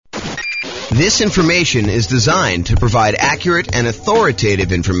This information is designed to provide accurate and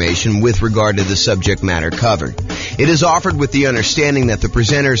authoritative information with regard to the subject matter covered. It is offered with the understanding that the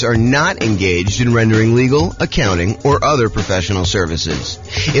presenters are not engaged in rendering legal, accounting, or other professional services.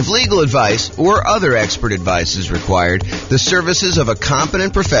 If legal advice or other expert advice is required, the services of a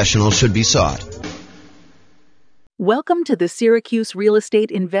competent professional should be sought. Welcome to the Syracuse Real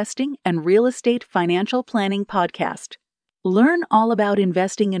Estate Investing and Real Estate Financial Planning Podcast. Learn all about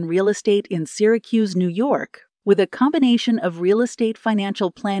investing in real estate in Syracuse, New York, with a combination of real estate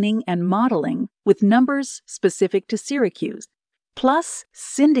financial planning and modeling with numbers specific to Syracuse, plus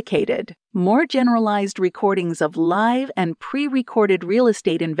syndicated, more generalized recordings of live and pre-recorded real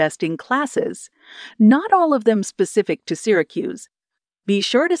estate investing classes, not all of them specific to Syracuse. Be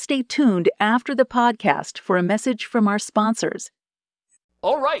sure to stay tuned after the podcast for a message from our sponsors.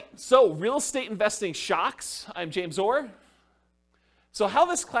 All right, so real estate investing shocks. I'm James Orr. So how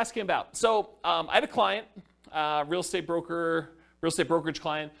this class came about. So I had a client, real estate brokerage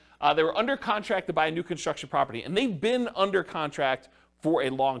client. They were under contract to buy a new construction property, and they've been under contract for a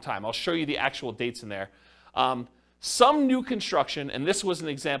long time. I'll show you the actual dates in there. Some new construction, and this was an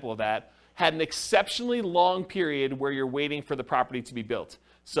example of that, had an exceptionally long period where you're waiting for the property to be built.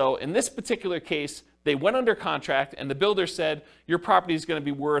 So in this particular case, they went under contract, and the builder said, your property is going to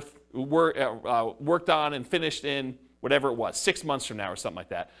be worked on and finished in whatever it was, 6 months from now or something like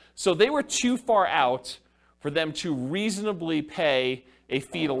that. So they were too far out for them to reasonably pay a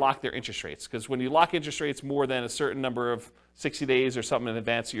fee to lock their interest rates. Because when you lock interest rates more than a certain number of 60 days or something in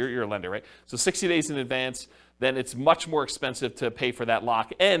advance, you're a lender, right? So 60 days in advance, then it's much more expensive to pay for that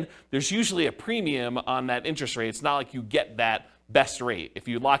lock. And there's usually a premium on that interest rate. It's not like you get that best rate. If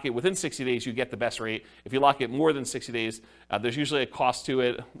you lock it within 60 days, you get the best rate. If you lock it more than 60 days, there's usually a cost to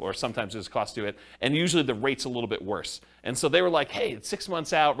it, or sometimes there's a cost to it, and usually the rate's a little bit worse. And so they were like, hey, it's 6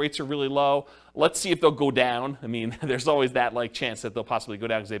 months out, rates are really low. Let's see if they'll go down. I mean, there's always that chance that they'll possibly go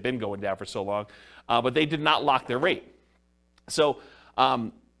down because they've been going down for so long. But they did not lock their rate. So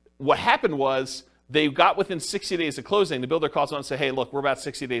what happened was, they got within 60 days of closing. The builder calls on and says, hey, look, we're about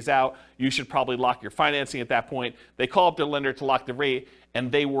 60 days out. You should probably lock your financing at that point. They call up their lender to lock the rate, and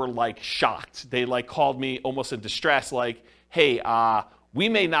they were shocked. They called me almost in distress, hey, we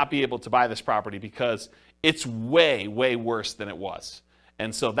may not be able to buy this property because it's way, way worse than it was.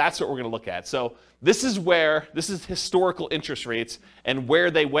 And so that's what we're going to look at. So this is historical interest rates and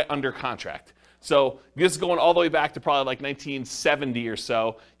where they went under contract. So this is going all the way back to probably 1970 or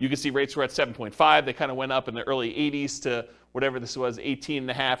so. You can see rates were at 7.5. They kind of went up in the early 80s to whatever this was,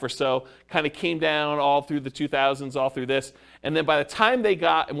 18.5 or so. Kind of came down all through the 2000s, all through this. And then by the time they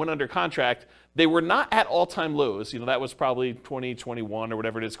got and went under contract, they were not at all-time lows. That was probably 2021 or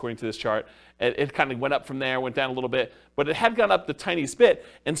whatever it is according to this chart. It kind of went up from there, went down a little bit, but it had gone up the tiniest bit.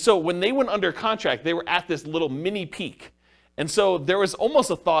 And so when they went under contract, they were at this little mini peak. And so there was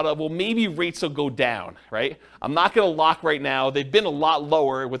almost a thought of, well, maybe rates will go down, right? I'm not going to lock right now. They've been a lot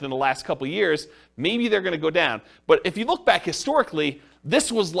lower within the last couple of years. Maybe they're going to go down. But if you look back historically,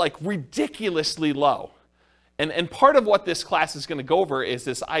 this was ridiculously low. And part of what this class is going to go over is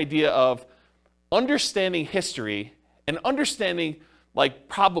this idea of understanding history and understanding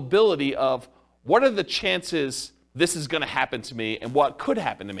probability of what are the chances this is going to happen to me and what could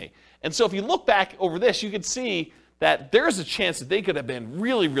happen to me. And so if you look back over this, you can see that there's a chance that they could have been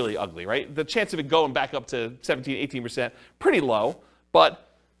really, really ugly, right? The chance of it going back up to 17, 18%, pretty low. But,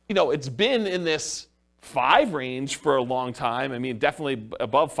 it's been in this 5 range for a long time. I mean, definitely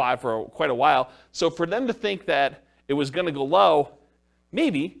above 5 for quite a while. So for them to think that it was going to go low,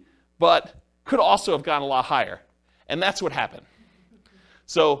 maybe, but could also have gone a lot higher. And that's what happened.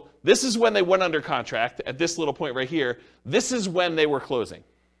 So this is when they went under contract at this little point right here. This is when they were closing.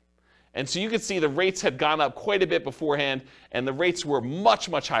 And so you can see the rates had gone up quite a bit beforehand, and the rates were much,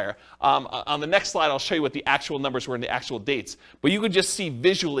 much higher. On the next slide, I'll show you what the actual numbers were and the actual dates. But you could just see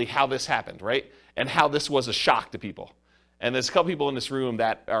visually how this happened, right? And how this was a shock to people. And there's a couple people in this room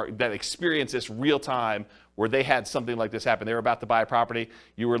that experienced this real time where they had something like this happen. They were about to buy a property.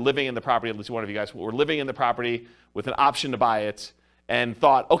 You were living in the property, at least one of you guys were living in the property with an option to buy it. And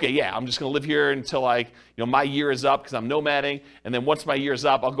thought, okay, yeah, I'm just going to live here until my year is up because I'm nomading. And then once my year is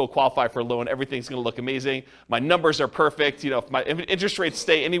up, I'll go qualify for a loan. Everything's going to look amazing. My numbers are perfect. If my interest rates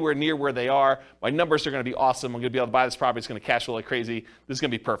stay anywhere near where they are, my numbers are going to be awesome. I'm going to be able to buy this property. It's going to cash flow like crazy. This is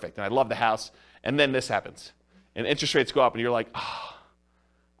going to be perfect. And I love the house. And then this happens. And interest rates go up and you're like, oh,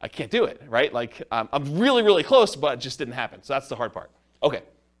 I can't do it, right? I'm really, really close, but it just didn't happen. So that's the hard part. Okay.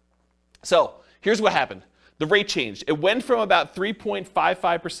 So here's what happened. the rate changed. It went from about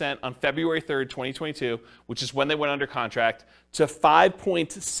 3.55% on February 3rd, 2022, which is when they went under contract, to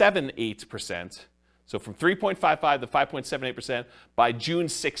 5.78%. So from 3.55 to 5.78% by June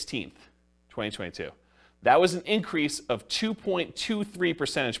 16th, 2022. That was an increase of 2.23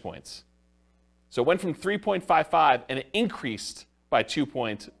 percentage points. So it went from 3.55 and it increased by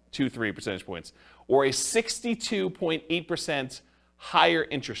 2.23 percentage points, or a 62.8% higher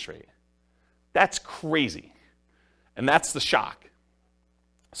interest rate. That's crazy. And that's the shock.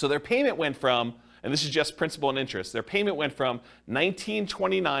 So their payment went from, and this is just principal and interest, their payment went from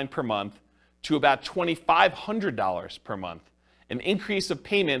 $1,929 per month to about $2,500 per month, an increase of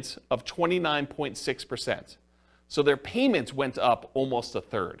payments of 29.6%. So their payments went up almost a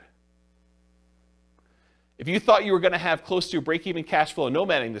third. If you thought you were going to have close to break-even cash flow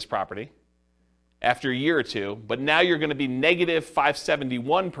nomading this property after a year or two, but now you're going to be negative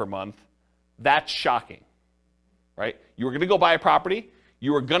 $571 per month, that's shocking, right? You were going to go buy a property,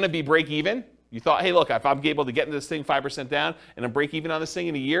 you were going to be break-even. You thought, hey, look, if I'm able to get into this thing 5% down and I'm break-even on this thing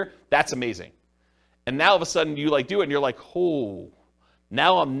in a year, that's amazing. And now all of a sudden you do it and you're like, oh,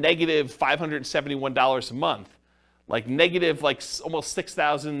 now I'm negative $571 a month, like negative almost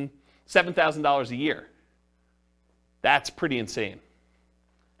 $6,000, $7,000 a year. That's pretty insane.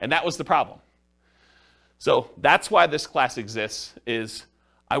 And that was the problem. So that's why this class exists, is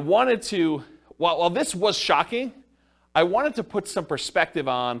I wanted to, while this was shocking, I wanted to put some perspective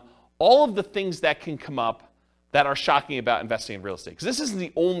on all of the things that can come up that are shocking about investing in real estate. Because this isn't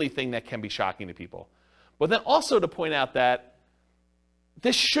the only thing that can be shocking to people. But then also to point out that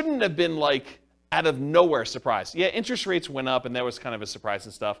this shouldn't have been like out of nowhere surprise. Yeah, interest rates went up and that was kind of a surprise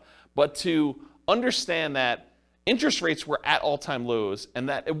and stuff. But to understand that interest rates were at all-time lows and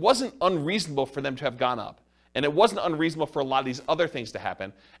that it wasn't unreasonable for them to have gone up. And it wasn't unreasonable for a lot of these other things to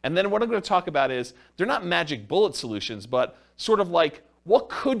happen. And then what I'm going to talk about is, they're not magic bullet solutions, but sort of like, what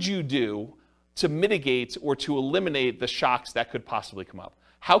could you do to mitigate or to eliminate the shocks that could possibly come up?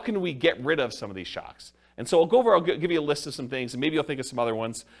 How can we get rid of some of these shocks? And so I'll give you a list of some things, and maybe you'll think of some other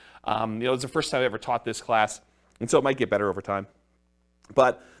ones. It's the first time I ever taught this class, and so it might get better over time.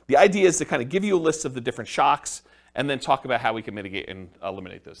 But the idea is to kind of give you a list of the different shocks, and then talk about how we can mitigate and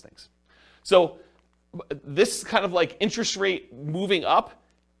eliminate those things. So this kind of like interest rate moving up,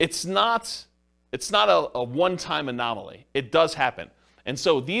 it's not a one-time anomaly. It does happen. And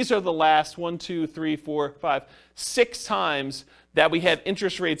so these are the last 6 times that we had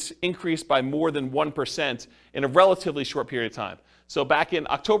interest rates increase by more than 1% in a relatively short period of time. So back in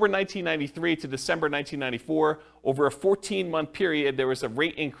October 1993 to December 1994, over a 14-month period, there was a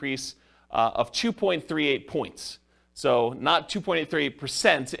rate increase of 2.38 points. So not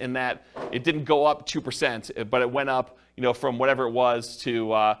 2.83% in that it didn't go up 2%, but it went up, from whatever it was to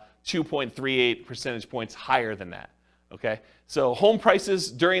 2.38 percentage points higher than that. Okay, so home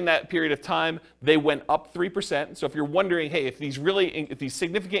prices during that period of time, they went up 3%. So if you're wondering, hey, if these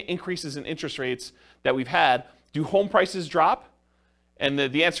significant increases in interest rates that we've had, do home prices drop? And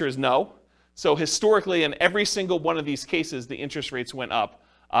the answer is no. So historically, in every single one of these cases, the interest rates went up.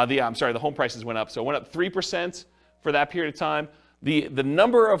 The home prices went up. So it went up 3% for that period of time. The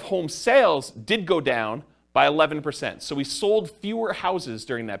number of home sales did go down by 11%. So we sold fewer houses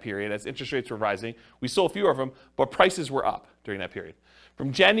during that period as interest rates were rising. We sold fewer of them, but prices were up during that period.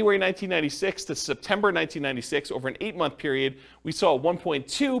 From January 1996 to September 1996, over an 8-month period, we saw a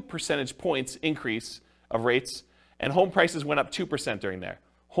 1.2 percentage points increase of rates, and home prices went up 2% during there.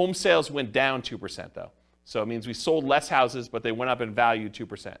 Home sales went down 2%, though. So it means we sold less houses, but they went up in value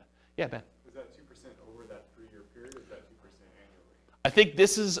 2%. Yeah, Ben? Was that 2% over that 3-year period, or is that 2% annually? I think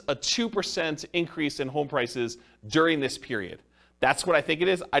this is a 2% increase in home prices during this period. That's what I think it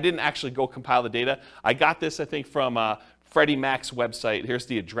is. I didn't actually go compile the data. I got this, I think, from Freddie Mac's website. Here's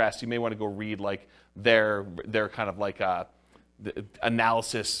the address. You may want to go read like their kind of like the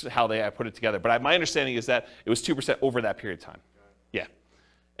analysis, how they put it together. But my understanding is that it was 2% over that period of time. Yeah.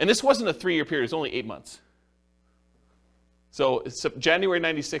 And this wasn't a 3-year period. It was only 8 months. So January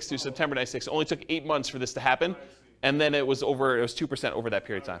 96 through September 96, it only took 8 months for this to happen. And then it was 2% over that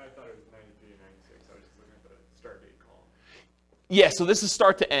period of time. I thought it was 93 and 96. I was just looking at the start date column. Yeah, so this is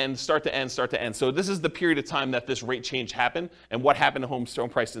start to end, start to end, start to end. So this is the period of time that this rate change happened and what happened to home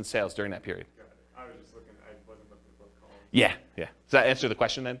prices and sales during that period. Got it. I was just looking, I wasn't looking at both columns. Yeah. Does that answer the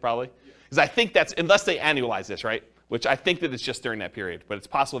question then, probably? Because I think that's, unless they annualize this, right? Which I think that it's just during that period, but it's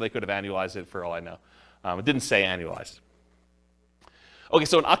possible they could have annualized it for all I know. It didn't say annualized. Okay,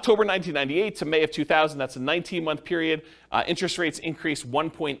 so in October 1998 to May of 2000, that's a 19-month period, interest rates increased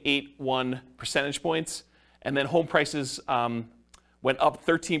 1.81 percentage points, and then home prices went up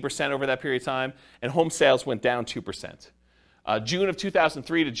 13% over that period of time, and home sales went down 2%. June of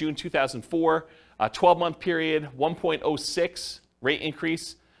 2003 to June 2004, 12-month period, 1.06 rate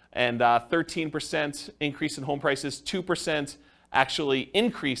increase, and 13% increase in home prices, 2% actually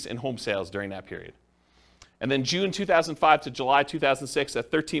increase in home sales during that period. And then June 2005 to July 2006, a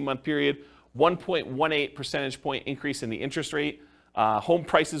 13-month period, 1.18 percentage point increase in the interest rate. Home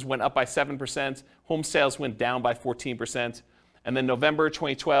prices went up by 7%. Home sales went down by 14%. And then November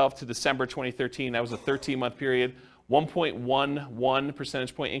 2012 to December 2013, that was a 13-month period, 1.11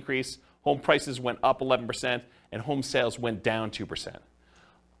 percentage point increase. Home prices went up 11%, and home sales went down 2%.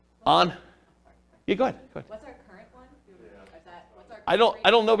 Yeah, go ahead. What's our current one?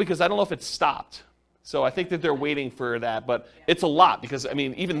 I don't know because I don't know if it's stopped. So I think that they're waiting for that, but it's a lot because, I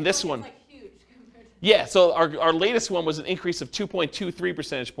mean, even this one. Like huge compared to Yeah, so our latest one was an increase of 2.23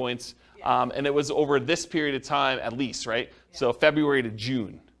 percentage points, and it was over this period of time at least, right? Yeah. So February to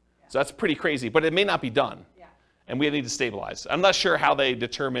June. Yeah. So that's pretty crazy, but it may not be done. Yeah. And we need to stabilize. I'm not sure how they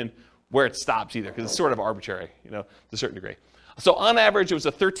determine where it stops either, because it's sort of arbitrary, to a certain degree. So on average, it was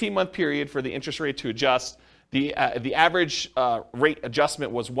a 13-month period for the interest rate to adjust. The average rate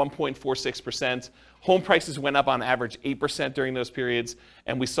adjustment was 1.46%. Home prices went up on average 8% during those periods,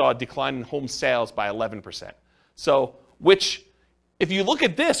 and we saw a decline in home sales by 11%. So, which, if you look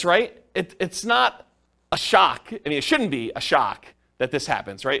at this, right, it's not a shock. I mean, it shouldn't be a shock that this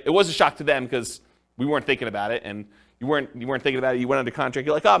happens, right? It was a shock to them because we weren't thinking about it, and you weren't thinking about it. You went under contract.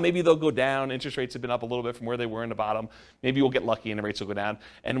 You're like, oh, maybe they'll go down. Interest rates have been up a little bit from where they were in the bottom. Maybe we'll get lucky and the rates will go down.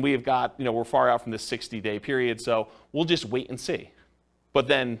 And we've got, we're far out from this 60-day period, so we'll just wait and see. But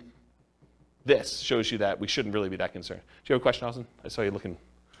then this shows you that we shouldn't really be that concerned. Do you have a question, Austin? I saw you looking.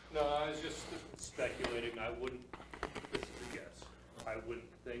 No, I was just speculating. This is a guess. I wouldn't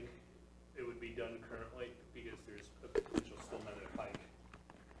think it would be done currently because there's a potential still another hike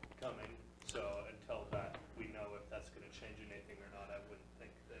coming. So until that, we know if that's going to change anything or not. I wouldn't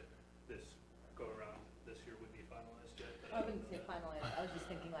think that this go around this year would be finalized yet. I wouldn't say finalized. I was just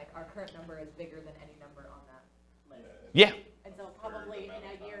thinking like our current number is bigger than any number on that list. Yeah. And so probably in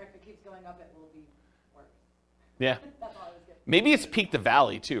a year, if it keeps going up, it will be worse. Yeah. That's all I was getting. Maybe it's peak to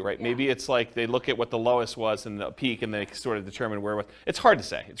valley too, right? Yeah. Maybe it's like they look at what the lowest was and the peak, and they sort of determine where it was. It's hard to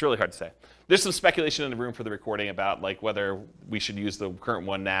say. It's really hard to say. There's some speculation in the room for the recording about like whether we should use the current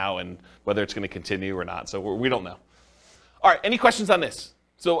one now and whether it's going to continue or not. So we don't know. All right. Any questions on this?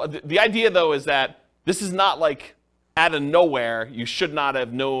 So the idea though is that this is not like out of nowhere. You should not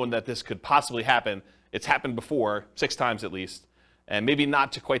have known that this could possibly happen. It's happened before, 6 times at least, and maybe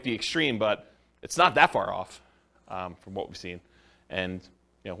not to quite the extreme, but it's not that far off from what we've seen. And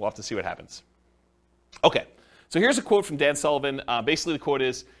we'll have to see what happens. Okay, so here's a quote from Dan Sullivan. Basically, the quote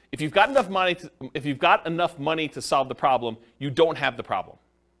is: "If you've got enough money to solve the problem, you don't have the problem."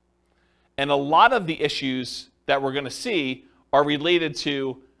 And a lot of the issues that we're going to see are related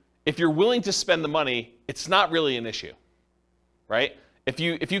to if you're willing to spend the money, it's not really an issue, right? If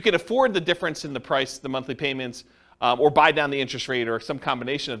you can afford the difference in the price, the monthly payments, or buy down the interest rate or some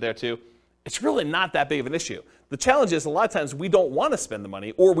combination of there two, it's really not that big of an issue. The challenge is a lot of times we don't want to spend the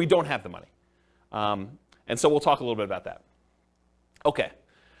money or we don't have the money. And so we'll talk a little bit about that. Okay,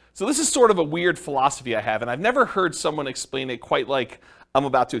 so this is sort of a weird philosophy I have, and I've never heard someone explain it quite like I'm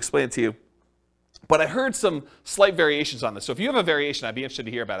about to explain it to you. But I heard some slight variations on this. So if you have a variation, I'd be interested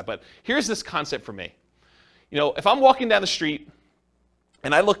to hear about it. But here's this concept for me. If I'm walking down the street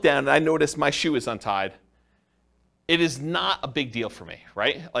and I look down and I notice my shoe is untied, it is not a big deal for me,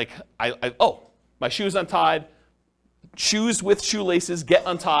 right? Like, my shoe is untied. Shoes with shoelaces get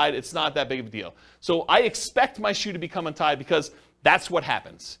untied. It's not that big of a deal. So I expect my shoe to become untied because that's what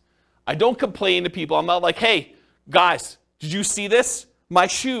happens. I don't complain to people. I'm not like, hey, guys, did you see this? My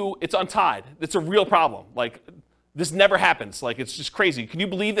shoe, it's untied. It's a real problem. Like, this never happens. Like, it's just crazy. Can you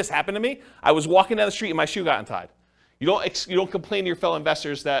believe this happened to me? I was walking down the street and my shoe got untied. You don't complain to your fellow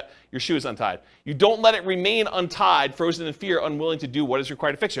investors that your shoe is untied. You don't let it remain untied, frozen in fear, unwilling to do what is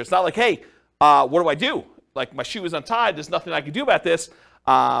required to fix it. It's not like, hey, what do I do? Like, my shoe is untied. There's nothing I can do about this.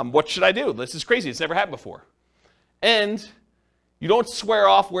 What should I do? This is crazy. It's never happened before. And you don't swear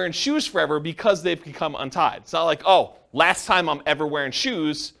off wearing shoes forever because they've become untied. It's not like, oh, last time I'm ever wearing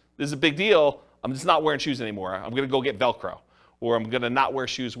shoes, this is a big deal. I'm just not wearing shoes anymore. I'm going to go get Velcro. Or I'm going to not wear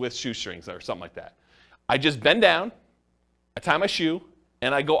shoes with shoestrings or something like that. I just bend down, I tie my shoe,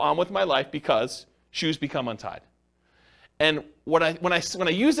 and I go on with my life because shoes become untied. And when I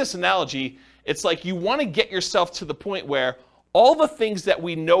use this analogy, it's like you want to get yourself to the point where all the things that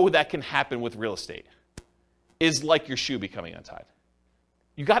we know that can happen with real estate is like your shoe becoming untied.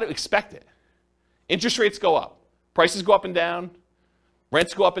 You got to expect it. Interest rates go up. Prices go up and down.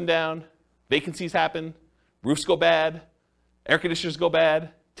 Rents go up and down, vacancies happen, roofs go bad, air conditioners go bad,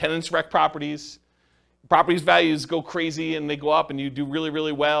 tenants wreck properties, properties values go crazy and they go up and you do really,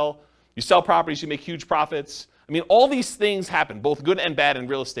 really well. You sell properties, you make huge profits. I mean, all these things happen, both good and bad in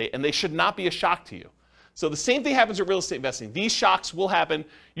real estate, and they should not be a shock to you. So the same thing happens with real estate investing. These shocks will happen.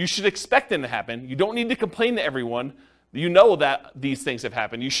 You should expect them to happen. You don't need to complain to everyone. You know that these things have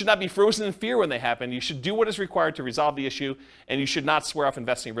happened. You should not be frozen in fear when they happen. You should do what is required to resolve the issue, and you should not swear off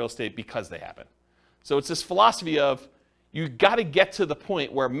investing in real estate because they happen. So it's this philosophy of you got to get to the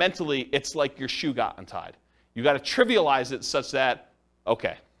point where mentally it's like your shoe got untied. You got to trivialize it such that,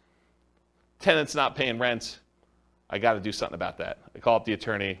 okay, tenant's not paying rent. I got to do something about that. I call up the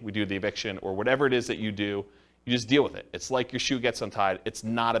attorney, we do the eviction, or whatever it is that you do, you just deal with it. It's like your shoe gets untied. It's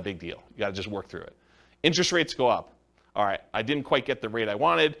not a big deal. You got to just work through it. Interest rates go up. All right, I didn't quite get the rate I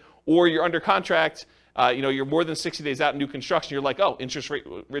wanted, or you're under contract, you're more than 60 days out in new construction, you're like, oh, interest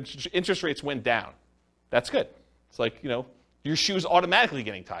rates went down. That's good. It's like, your shoe's automatically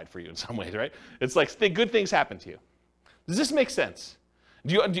getting tied for you in some ways, right? It's like good things happen to you. Does this make sense?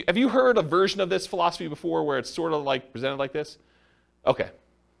 Have you heard a version of this philosophy before where it's sort of like presented like this? Okay.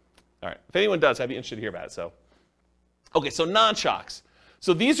 All right. If anyone does, I'd be interested to hear about it. So non-shocks.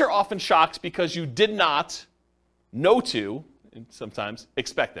 So these are often shocks because you did not know to, and sometimes,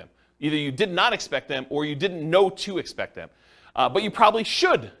 expect them. Either you did not expect them or you didn't know to expect them. But you probably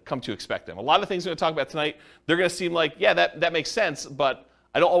should come to expect them. A lot of things we're going to talk about tonight, they're going to seem like, yeah, that makes sense, but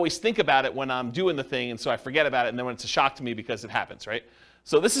I don't always think about it when I'm doing the thing, and so I forget about it, and then when it's a shock to me because it happens, right?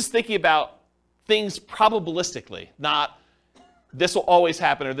 So this is thinking about things probabilistically, not this will always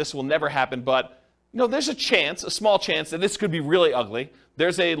happen or this will never happen, but there's a chance, a small chance that this could be really ugly.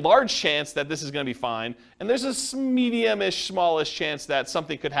 There's a large chance that this is going to be fine, and there's a medium-ish, smallish chance that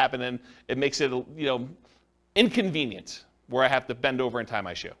something could happen and it makes it, inconvenient where I have to bend over and tie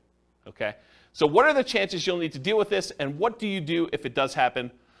my shoe. Okay? So what are the chances you'll need to deal with this, and what do you do if it does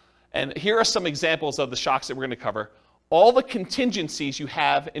happen? And here are some examples of the shocks that we're going to cover. All the contingencies you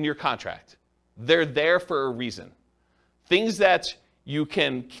have in your contract, they're there for a reason. Things that you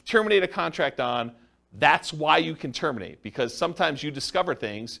can terminate a contract on, that's why you can terminate, because sometimes you discover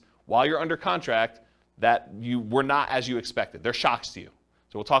things while you're under contract that you were not as you expected. They're shocks to you.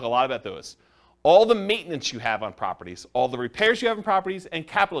 So we'll talk a lot about those. All the maintenance you have on properties, all the repairs you have in properties, and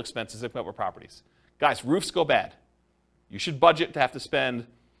capital expenses that come up with properties. Guys, roofs go bad. You should budget to have to spend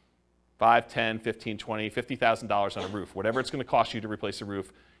 $5, $10, $15, $20, $50,000 on a roof. Whatever it's going to cost you to replace a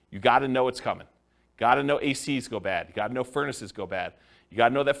roof, you got to know it's coming. Got to know ACs go bad. You got to know furnaces go bad. You got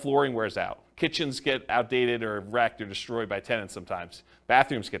to know that flooring wears out. Kitchens get outdated or wrecked or destroyed by tenants sometimes.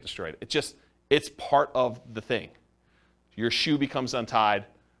 Bathrooms get destroyed. It's part of the thing. Your shoe becomes untied.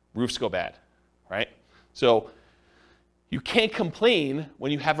 Roofs go bad, right? So you can't complain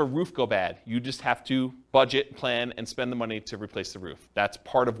when you have a roof go bad. You just have to budget, plan, and spend the money to replace the roof. That's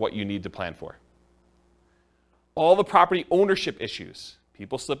part of what you need to plan for. All the property ownership issues.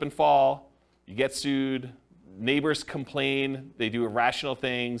 People slip and fall. You get sued. Neighbors complain. They do irrational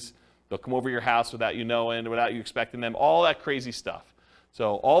things. They'll come over your house without you knowing, without you expecting them. All that crazy stuff.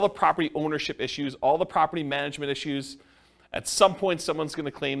 So all the property ownership issues, all the property management issues. At some point, someone's going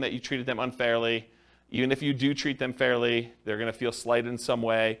to claim that you treated them unfairly. Even if you do treat them fairly, they're going to feel slighted in some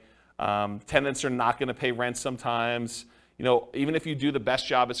way. Tenants are not going to pay rent sometimes. Even if you do the best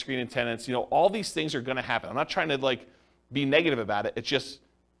job at screening tenants, all these things are going to happen. I'm not trying to be negative about it. It's just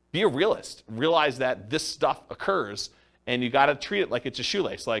be a realist. Realize that this stuff occurs, and you got to treat it like it's a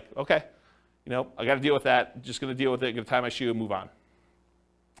shoelace. Like, okay, I got to deal with that. Just going to deal with it. Going to tie my shoe and move on.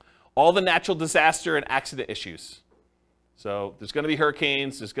 All the natural disaster and accident issues. So there's going to be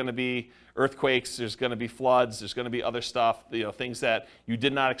hurricanes, there's going to be earthquakes, there's going to be floods, there's going to be other stuff, things that you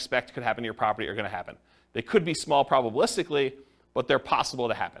did not expect could happen to your property are going to happen. They could be small probabilistically, but they're possible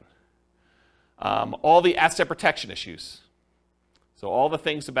to happen. All the asset protection issues. So all the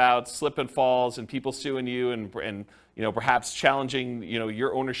things about slip and falls and people suing you and perhaps challenging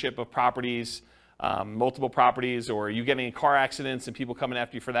your ownership of properties, multiple properties, or you getting in car accidents and people coming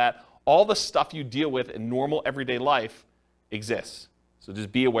after you for that. All the stuff you deal with in normal everyday life exists. So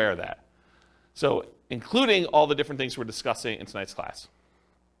just be aware of that. So including all the different things we're discussing in tonight's class.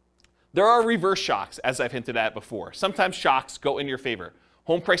 There are reverse shocks, as I've hinted at before. Sometimes shocks go in your favor.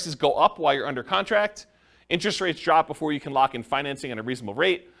 Home prices go up while you're under contract. Interest rates drop before you can lock in financing at a reasonable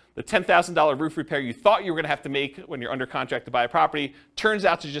rate. The $10,000 roof repair you thought you were going to have to make when you're under contract to buy a property turns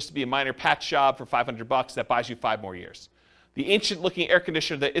out to just be a minor patch job for $500 that buys you 5 more years. The ancient-looking air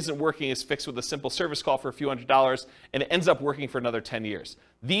conditioner that isn't working is fixed with a simple service call for a few $100s, and it ends up working for another 10 years.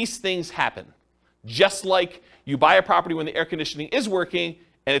 These things happen. Just like you buy a property when the air conditioning is working,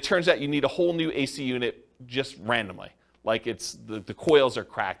 and it turns out you need a whole new AC unit just randomly. Like it's the coils are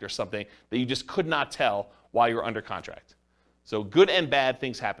cracked or something that you just could not tell while you were under contract. So good and bad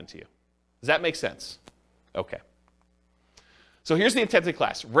things happen to you. Does that make sense? Okay. So here's the intent of the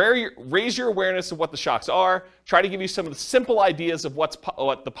class. Raise your awareness of what the shocks are. Try to give you some of the simple ideas of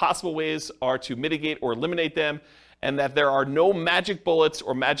what the possible ways are to mitigate or eliminate them, and that there are no magic bullets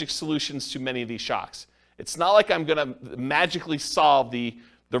or magic solutions to many of these shocks. It's not like I'm going to magically solve the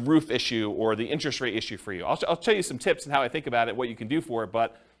roof issue or the interest rate issue for you. I'll tell you some tips and how I think about it, what you can do for it,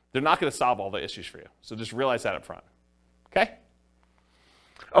 but they're not going to solve all the issues for you. So just realize that up front. Okay?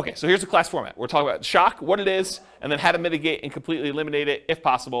 Okay, so here's the class format. We're talking about shock, what it is, and then how to mitigate and completely eliminate it if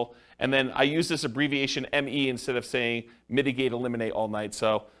possible. And then I use this abbreviation ME instead of saying mitigate, eliminate all night.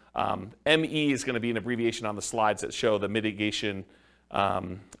 So ME is going to be an abbreviation on the slides that show the mitigation,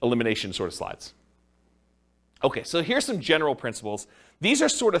 elimination sort of slides. Okay, so here's some general principles. These are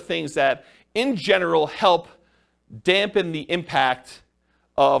sort of things that, in general, help dampen the impact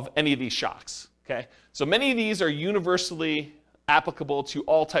of any of these shocks. Okay, so many of these are universally applicable to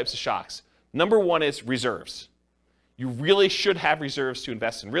all types of shocks. Number one is reserves. You really should have reserves to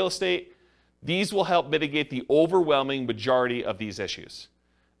invest in real estate. These will help mitigate the overwhelming majority of these issues.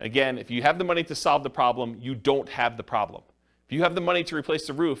 Again, if you have the money to solve the problem, you don't have the problem. If you have the money to replace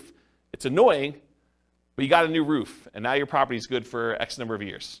the roof, it's annoying, but you got a new roof, and now your property is good for X number of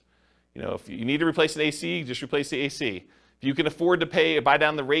years. You know, if you need to replace an AC, just replace the AC. If you can afford to buy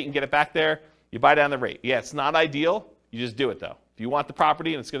down the rate and get it back there, you buy down the rate. Yeah, it's not ideal. You just do it, though. If you want the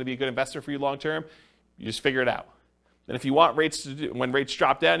property and it's going to be a good investment for you long term, you just figure it out. And if you want rates when rates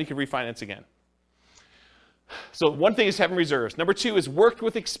drop down, you can refinance again. So one thing is having reserves. Number two is worked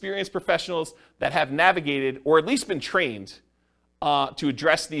with experienced professionals that have navigated or at least been trained to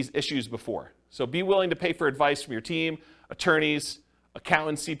address these issues before. So be willing to pay for advice from your team, attorneys,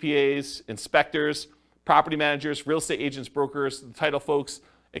 accountants, CPAs, inspectors, property managers, real estate agents, brokers, the title folks,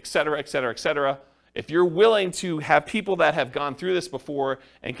 et cetera, et cetera, et cetera. If you're willing to have people that have gone through this before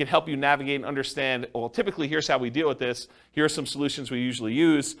and can help you navigate and understand, well, typically here's how we deal with this, here are some solutions we usually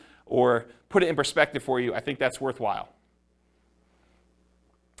use, or put it in perspective for you, I think that's worthwhile.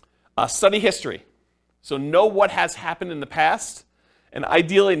 Study history. So know what has happened in the past, and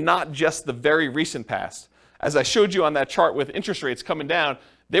ideally not just the very recent past. As I showed you on that chart with interest rates coming down,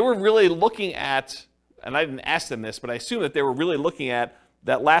 they were really looking at, and I didn't ask them this, but I assume that they were really looking at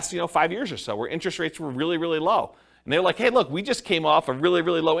that last 5 years or so where interest rates were really, really low. And they're like, hey, look, we just came off a really,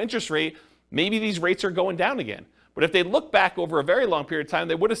 really low interest rate. Maybe these rates are going down again. But if they look back over a very long period of time,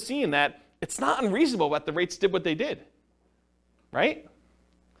 they would have seen that it's not unreasonable that the rates did what they did, right?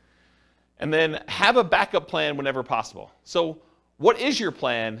 And then have a backup plan whenever possible. So what is your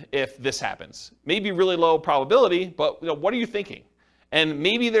plan if this happens? Maybe really low probability, but what are you thinking? And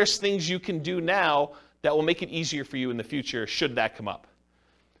maybe there's things you can do now that will make it easier for you in the future should that come up.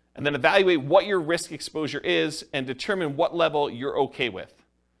 And then evaluate what your risk exposure is and determine what level you're okay with.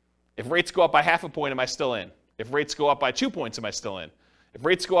 If rates go up by 0.5 point, am I still in? If rates go up by 2 points, am I still in? If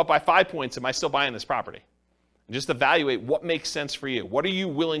rates go up by 5 points, am I still buying this property? And just evaluate what makes sense for you. What are you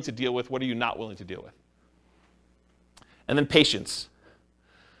willing to deal with? What are you not willing to deal with? And then patience.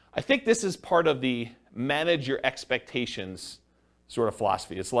 I think this is part of the manage your expectations sort of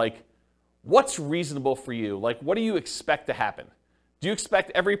philosophy. It's like, what's reasonable for you? Like, what do you expect to happen? Do you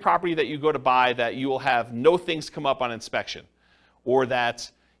expect every property that you go to buy that you will have no things come up on inspection? Or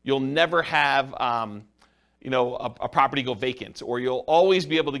that you'll never have a property go vacant? Or you'll always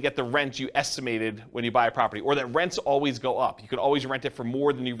be able to get the rent you estimated when you buy a property? Or that rents always go up? You can always rent it for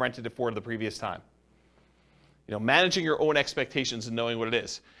more than you rented it for the previous time. Managing your own expectations and knowing what it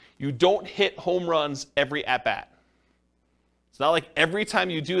is. You don't hit home runs every at-bat. It's not like every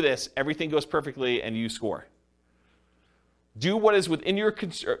time you do this, everything goes perfectly and you score. Do what is within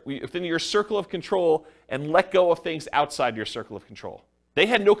your circle of control and let go of things outside your circle of control. They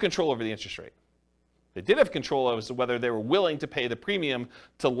had no control over the interest rate. They did have control over whether they were willing to pay the premium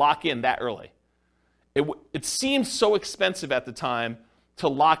to lock in that early. It seemed so expensive at the time to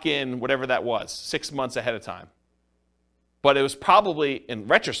lock in whatever that was, 6 months ahead of time. But it was probably, in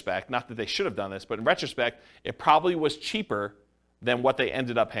retrospect, not that they should have done this, but in retrospect, it probably was cheaper than what they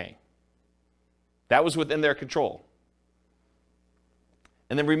ended up paying. That was within their control.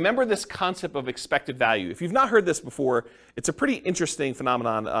 And then remember this concept of expected value. If you've not heard this before, it's a pretty interesting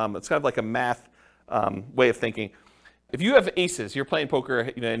phenomenon. It's kind of like a math way of thinking. If you have aces, you're playing poker,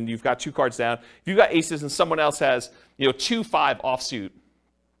 and you've got 2 cards down. If you've got aces and someone else has 2-5 offsuit,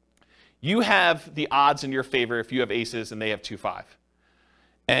 you have the odds in your favor if you have aces and they have 2-5.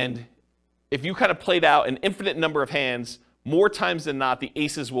 And if you kind of played out an infinite number of hands, more times than not, the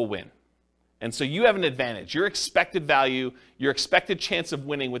aces will win. And so you have an advantage. Your expected value, your expected chance of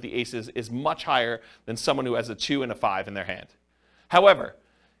winning with the aces is much higher than someone who has a 2 and a 5 in their hand. However,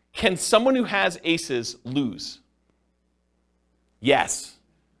 can someone who has aces lose? Yes.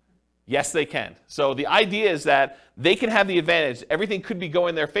 Yes, they can. So the idea is that they can have the advantage. Everything could be going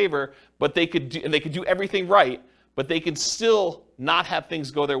in their favor, but they could do everything right, but they can still not have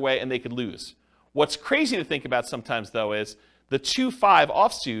things go their way and they could lose. What's crazy to think about sometimes, though, is the 2-5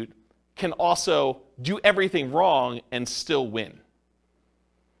 offsuit can also do everything wrong and still win.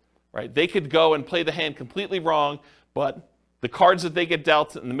 Right? They could go and play the hand completely wrong, but the cards that they get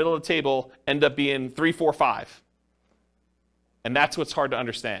dealt in the middle of the table end up being 3, 4, 5. And that's what's hard to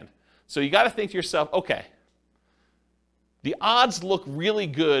understand. So you got to think to yourself, okay, the odds look really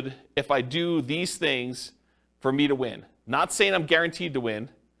good if I do these things for me to win. Not saying I'm guaranteed to win,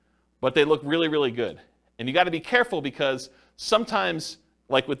 but they look really, really good. And you got to be careful because sometimes,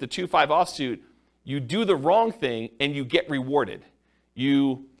 like with the 2-5 offsuit, you do the wrong thing and you get rewarded.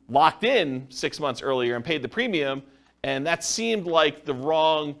 You locked in 6 months earlier and paid the premium, and that seemed like the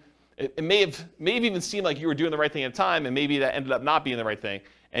wrong, it may have even seemed like you were doing the right thing at the time, and maybe that ended up not being the right thing.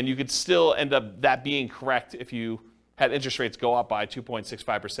 And you could still end up that being correct if you had interest rates go up by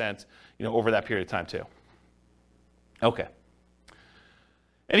 2.65%, over that period of time too. Okay.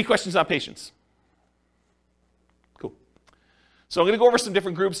 Any questions on patience? Cool. So I'm going to go over some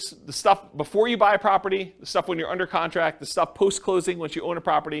different groups, the stuff before you buy a property, the stuff when you're under contract, the stuff post-closing once you own a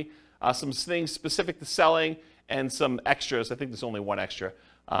property, some things specific to selling, and some extras. I think there's only one extra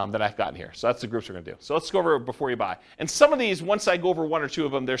that I've gotten here. So that's the groups we're going to do. So let's go over before you buy. And some of these, once I go over 1 or 2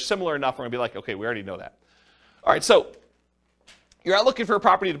 of them, they're similar enough we're going to be like, okay, we already know that. All right, so you're out looking for a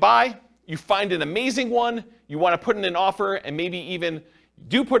property to buy. You find an amazing one. You want to put in an offer, and maybe even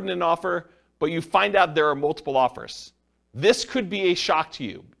do put in an offer, but you find out there are multiple offers. This could be a shock to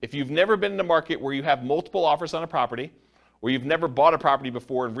you. If you've never been in a market where you have multiple offers on a property, or you've never bought a property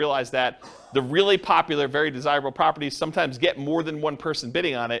before and realized that the really popular, very desirable properties sometimes get more than one person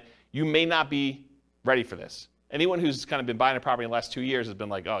bidding on it, you may not be ready for this. Anyone who's kind of been buying a property in the last 2 years has been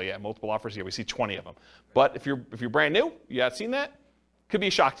like, oh yeah, multiple offers here, we see 20 of them. But if you're brand new, you haven't seen that, it could be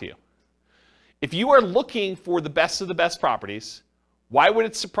a shock to you. If you are looking for the best of the best properties, why would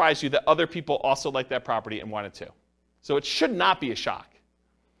it surprise you that other people also like that property and want it too? So it should not be a shock.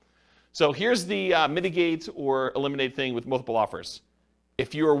 So here's the mitigate or eliminate thing with multiple offers.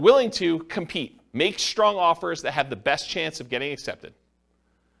 If you are willing to compete, make strong offers that have the best chance of getting accepted.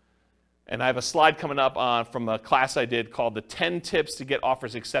 And I have a slide coming up from a class I did called the 10 tips to get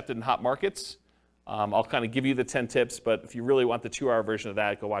offers accepted in hot markets. I'll kind of give you the 10 tips, but if you really want the 2-hour version of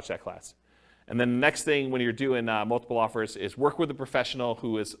that, go watch that class. And then the next thing when you're doing multiple offers is work with a professional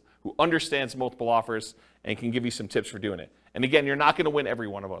who understands multiple offers and can give you some tips for doing it. And again, you're not going to win every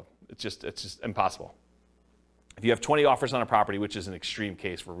one of them. It's just impossible. If you have 20 offers on a property, which is an extreme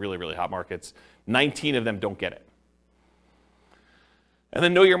case for really, really hot markets, 19 of them don't get it. And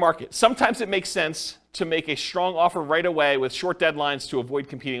then know your market. Sometimes it makes sense to make a strong offer right away with short deadlines to avoid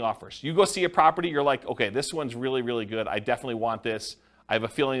competing offers. You go see a property, you're like, okay, this one's really, really good. I definitely want this. I have a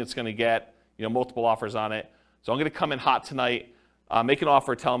feeling it's going to get multiple offers on it. So I'm going to come in hot tonight, make an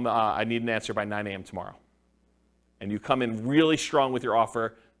offer, tell them I need an answer by 9 a.m. tomorrow. And you come in really strong with your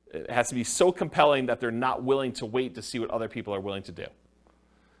offer. It has to be so compelling that they're not willing to wait to see what other people are willing to do.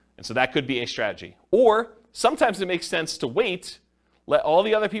 And so that could be a strategy. Or sometimes it makes sense to wait, let all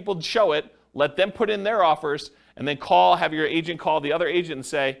the other people show it, let them put in their offers, and then have your agent call the other agent and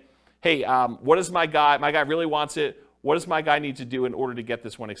say, hey, what does my guy really wants it, what does my guy need to do in order to get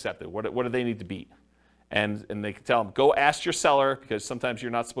this one accepted? What do they need to beat? And they can tell them, go ask your seller, because sometimes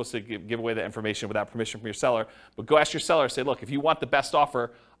you're not supposed to give away that information without permission from your seller, but go ask your seller, say, look, if you want the best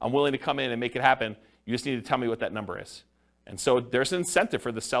offer, I'm willing to come in and make it happen. You just need to tell me what that number is. And so there's an incentive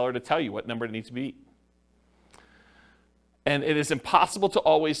for the seller to tell you what number it needs to be. And it is impossible to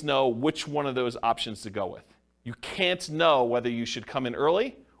always know which one of those options to go with. You can't know whether you should come in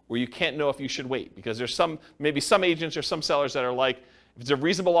early or you can't know if you should wait, because there's maybe some agents or some sellers that are like, if it's a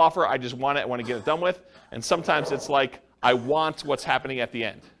reasonable offer, I just want it, I want to get it done with. And sometimes it's like, I want what's happening at the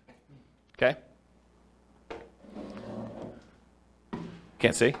end. Okay?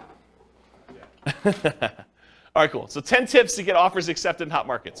 Can't see? All right, cool. So 10 tips to get offers accepted in hot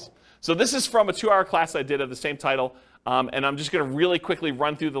markets. So this is from a 2-hour class I did of the same title. And I'm just going to really quickly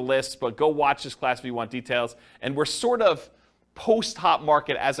run through the list, but go watch this class if you want details. And we're sort of post-hot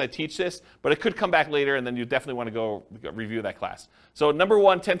market as I teach this, but it could come back later, and then you definitely want to go review that class. So number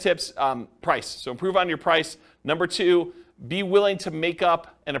 1, 10 tips, price. So improve on your price. Number 2, be willing to make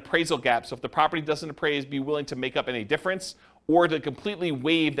up an appraisal gap. So if the property doesn't appraise, be willing to make up any difference or to completely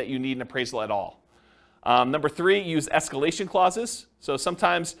waive that you need an appraisal at all. Number 3, use escalation clauses. So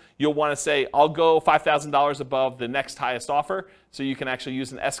sometimes you'll want to say, I'll go $5,000 above the next highest offer. So you can actually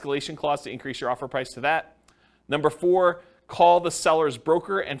use an escalation clause to increase your offer price to that. Number 4, call the seller's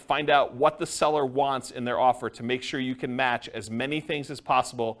broker and find out what the seller wants in their offer to make sure you can match as many things as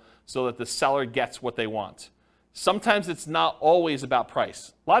possible so that the seller gets what they want. Sometimes it's not always about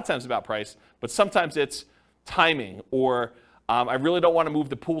price. A lot of times it's about price, but sometimes it's timing, or I really don't want to move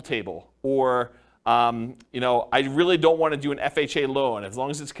the pool table, or I really don't want to do an FHA loan. As long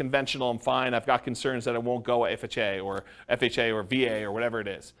as it's conventional, I'm fine. I've got concerns that it won't go FHA or VA or whatever it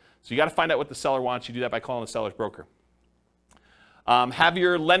is. So you got to find out what the seller wants. You do that by calling the seller's broker. Have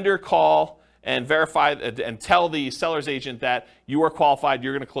your lender call and verify and tell the seller's agent that you are qualified,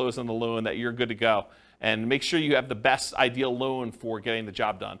 you're going to close on the loan, that you're good to go. And make sure you have the best ideal loan for getting the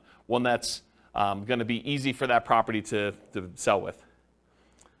job done. One that's going to be easy for that property to sell with.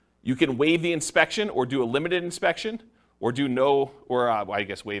 You can waive the inspection or do a limited inspection or do no, or I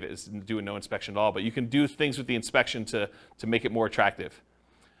guess waive it is doing no inspection at all, but you can do things with the inspection to make it more attractive.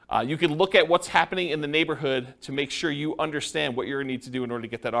 You can look at what's happening in the neighborhood to make sure you understand what you're going to need to do in order to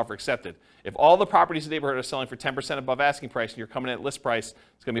get that offer accepted. If all the properties in the neighborhood are selling for 10% above asking price and you're coming in at list price,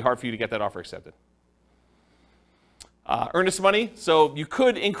 it's going to be hard for you to get that offer accepted. Earnest money, so you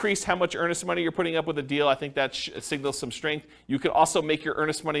could increase how much earnest money you're putting up with a deal. I think that signals some strength. You could also make your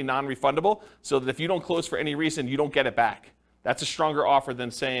earnest money non-refundable so that if you don't close for any reason, you don't get it back. That's a stronger offer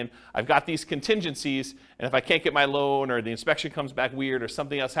than saying, I've got these contingencies, and if I can't get my loan or the inspection comes back weird or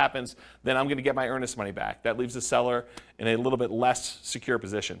something else happens, then I'm going to get my earnest money back. That leaves the seller in a little bit less secure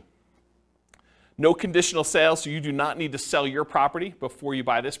position. No conditional sale, so you do not need to sell your property before you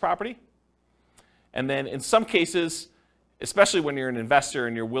buy this property. And then in some cases, especially when you're an investor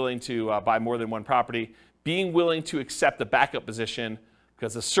and you're willing to buy more than one property, being willing to accept a backup position,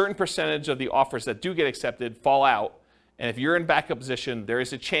 because a certain percentage of the offers that do get accepted fall out. And if you're in backup position, there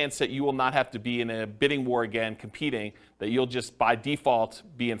is a chance that you will not have to be in a bidding war again competing, that you'll just by default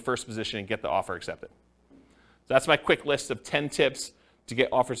be in first position and get the offer accepted. So that's my quick list of 10 tips to get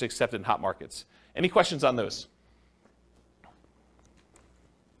offers accepted in hot markets. Any questions on those?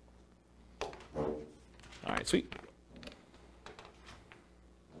 All right, sweet.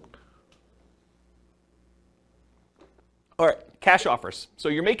 All right, cash offers. So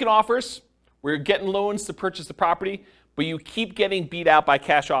you're making offers, we're getting loans to purchase the property, but you keep getting beat out by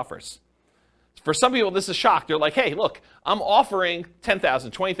cash offers. For some people, this is a shock. They're like, hey, look, I'm offering $10,000,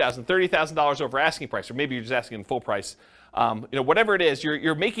 $20,000, $30,000 over asking price, or maybe you're just asking full price. Whatever it is,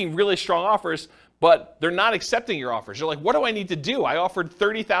 you're making really strong offers, but they're not accepting your offers. You're like, what do I need to do? I offered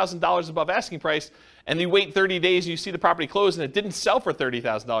 $30,000 above asking price, and you wait 30 days and you see the property close and it didn't sell for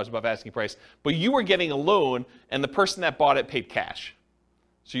 $30,000 above asking price, but you were getting a loan and the person that bought it paid cash.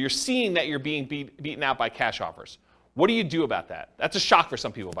 So you're seeing that you're being beaten out by cash offers. What do you do about that? That's a shock for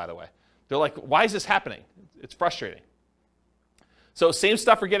some people, by the way. They're like, why is this happening? It's frustrating. So same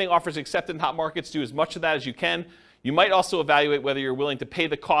stuff for getting offers accepted in hot markets. Do as much of that as you can. You might also evaluate whether you're willing to pay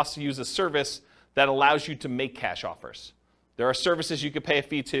the cost to use a service that allows you to make cash offers. There are services you could pay a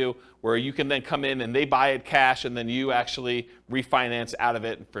fee to where you can then come in and they buy it cash and then you actually refinance out of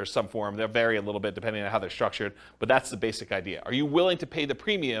it for some form. They'll vary a little bit depending on how they're structured, but that's the basic idea. Are you willing to pay the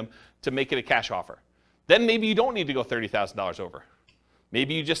premium to make it a cash offer? Then maybe you don't need to go $30,000 over.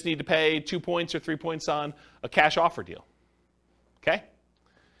 Maybe you just need to pay 2 points or 3 points on a cash offer deal. Okay?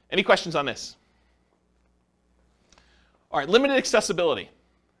 Any questions on this? All right, limited accessibility.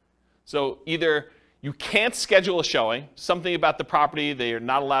 So either you can't schedule a showing, something about the property, they're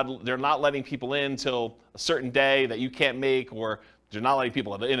not letting people in until a certain day that you can't make, or they're not letting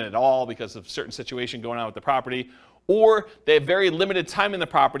people in at all because of a certain situation going on with the property, or they have very limited time in the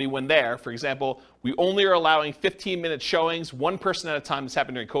property when there. For example, we only are allowing 15-minute showings, one person at a time. This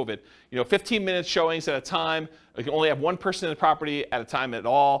happened during COVID. 15-minute showings at a time. We can only have one person in the property at a time at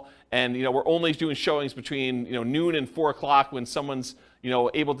all. And we're only doing showings between noon and 4 o'clock when someone's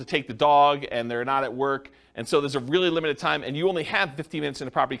able to take the dog and they're not at work. And so there's a really limited time, and you only have 15 minutes in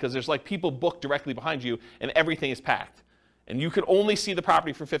the property because there's like people booked directly behind you and everything is packed. And you can only see the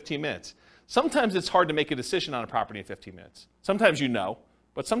property for 15 minutes. Sometimes it's hard to make a decision on a property in 15 minutes. Sometimes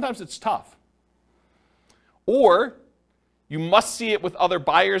but sometimes it's tough. Or you must see it with other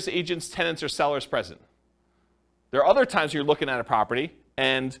buyers, agents, tenants, or sellers present. There are other times you're looking at a property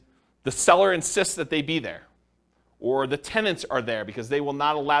and the seller insists that they be there. Or the tenants are there because they will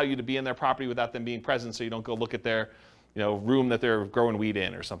not allow you to be in their property without them being present, so you don't go look at their room that they're growing weed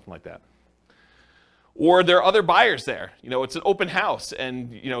in or something like that. Or there are other buyers there. It's an open house,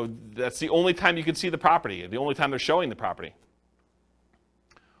 and that's the only time you can see the property, the only time they're showing the property.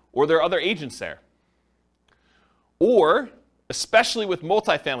 Or there are other agents there. Or, especially with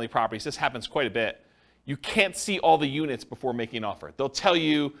multifamily properties, this happens quite a bit, you can't see all the units before making an offer. They'll tell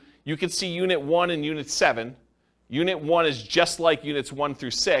you, you can see unit 1 and unit 7. Unit 1 is just like units 1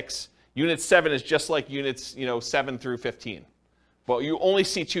 through 6. Unit 7 is just like units 7 through 15. But you only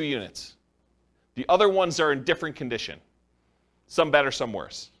see 2 units. The other ones are in different condition. Some better, some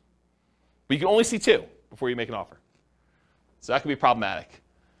worse. But you can only see 2 before you make an offer. So that can be problematic.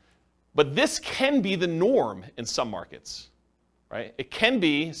 But this can be the norm in some markets, right? It can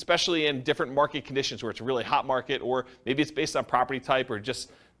be, especially in different market conditions where it's a really hot market, or maybe it's based on property type, or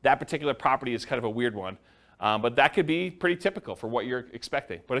just that particular property is kind of a weird one. But that could be pretty typical for what you're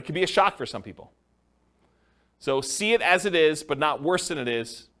expecting. But it could be a shock for some people. So see it as it is, but not worse than it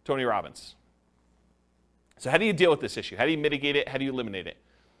is, Tony Robbins. So how do you deal with this issue? How do you mitigate it? How do you eliminate it?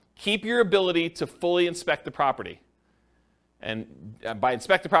 Keep your ability to fully inspect the property. And by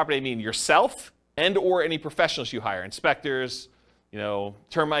inspect the property, I mean yourself and or any professionals you hire. Inspectors,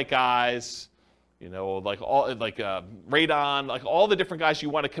 termite guys, radon, like all the different guys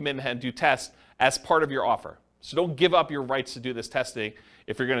you want to come in and do tests as part of your offer. So don't give up your rights to do this testing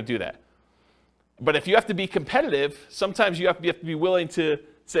if you're going to do that. But if you have to be competitive, sometimes you have to be willing to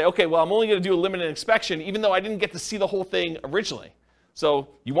say, okay, well, I'm only going to do a limited inspection, even though I didn't get to see the whole thing originally. So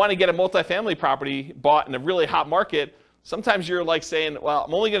you want to get a multifamily property bought in a really hot market. Sometimes you're like saying, well,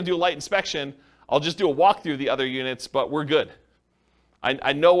 I'm only going to do a light inspection. I'll just do a walkthrough of the other units, but we're good.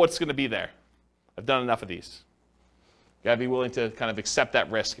 I know what's going to be there. I've done enough of these. You got to be willing to kind of accept that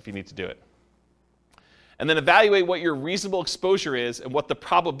risk if you need to do it. And then evaluate what your reasonable exposure is and what the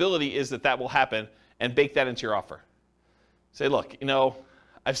probability is that will happen, and bake that into your offer. Say, look,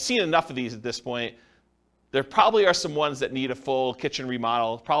 I've seen enough of these at this point. There probably are some ones that need a full kitchen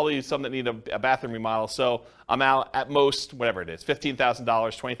remodel, probably some that need a bathroom remodel. So I'm out at most, whatever it is, $15,000,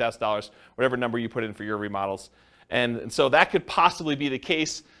 $20,000, whatever number you put in for your remodels. And so that could possibly be the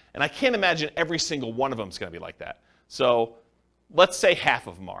case. And I can't imagine every single one of them is going to be like that. So let's say half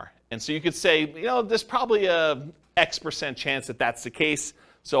of them are. And so you could say, there's probably a X% chance that that's the case.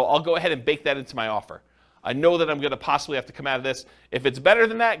 So I'll go ahead and bake that into my offer. I know that I'm going to possibly have to come out of this. If it's better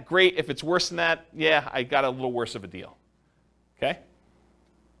than that, great. If it's worse than that, yeah, I got a little worse of a deal. Okay?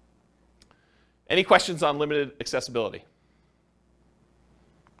 Any questions on limited accessibility?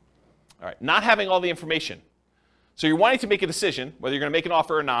 All right, not having all the information. So you're wanting to make a decision, whether you're going to make an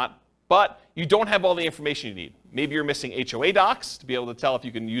offer or not, but you don't have all the information you need. Maybe you're missing HOA docs to be able to tell if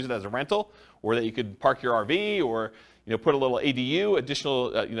you can use it as a rental, or that you could park your RV, or put a little ADU,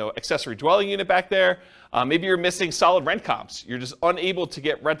 additional accessory dwelling unit back there. Maybe you're missing solid rent comps. You're just unable to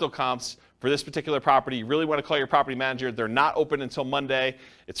get rental comps for this particular property. You really want to call your property manager. They're not open until Monday.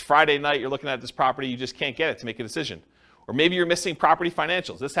 It's Friday night. You're looking at this property. You just can't get it to make a decision. Or maybe you're missing property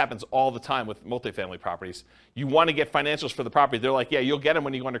financials. This happens all the time with multifamily properties. You want to get financials for the property. They're like, yeah, you'll get them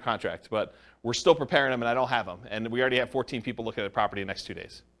when you go under contract, but we're still preparing them and I don't have them. And we already have 14 people looking at the property in the next 2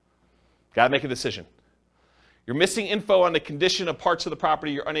 days. Got to make a decision. You're missing info on the condition of parts of the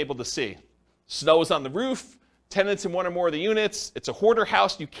property you're unable to see. Snow is on the roof, tenants in one or more of the units. It's a hoarder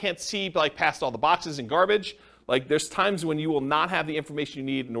house. You can't see past all the boxes and garbage. There's times when you will not have the information you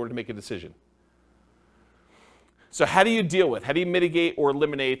need in order to make a decision. So how do you deal with, how do you mitigate or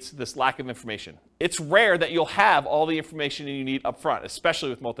eliminate this lack of information? It's rare that you'll have all the information you need up front,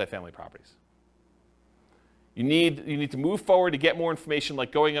 especially with multifamily properties. You need to move forward to get more information,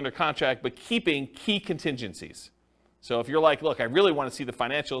 like going under contract, but keeping key contingencies. So if you're like, look, I really want to see the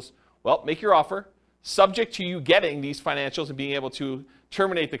financials, well, make your offer, subject to you getting these financials and being able to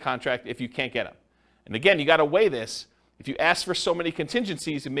terminate the contract if you can't get them. And again, you got to weigh this. If you ask for so many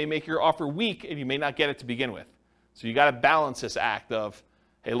contingencies, it may make your offer weak and you may not get it to begin with. So you got to balance this act of,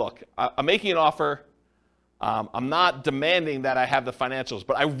 hey, look, I'm making an offer. I'm not demanding that I have the financials,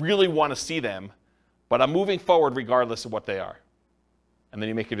 but I really want to see them. But I'm moving forward regardless of what they are. And then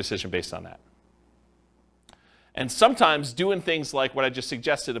you make your decision based on that. And sometimes doing things like what I just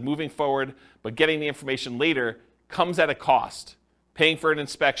suggested of moving forward, but getting the information later comes at a cost. Paying for an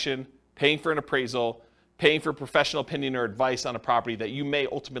inspection, paying for an appraisal, paying for professional opinion or advice on a property that you may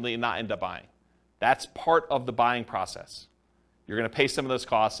ultimately not end up buying. That's part of the buying process. You're going to pay some of those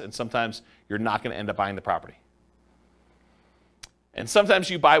costs, and sometimes you're not going to end up buying the property. And sometimes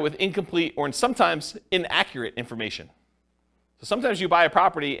you buy with incomplete or sometimes inaccurate information. So sometimes you buy a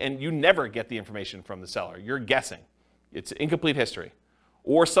property and you never get the information from the seller. You're guessing. It's incomplete history.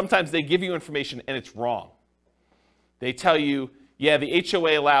 Or sometimes they give you information and it's wrong. They tell you, yeah, the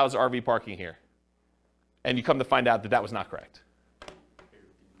HOA allows RV parking here. and you come to find out that that was not correct.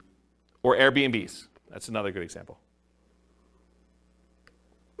 Or Airbnbs. That's another good example.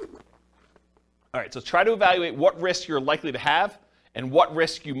 All right, so try to evaluate what risk you're likely to have and what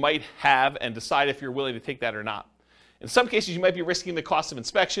risk you might have and decide if you're willing to take that or not. In some cases, you might be risking the cost of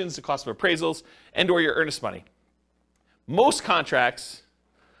inspections, the cost of appraisals, and or your earnest money. Most contracts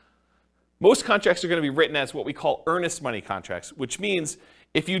are going to be written as what we call earnest money contracts, which means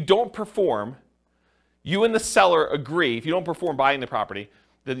if you don't perform, you and the seller agree, if you don't perform buying the property,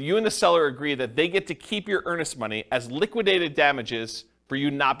 that you and the seller agree that they get to keep your earnest money as liquidated damages for you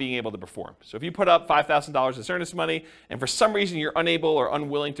not being able to perform. So if you put up $5,000 as earnest money, and for some reason you're unable or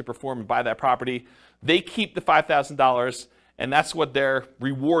unwilling to perform and buy that property, they keep the $5,000, and that's what their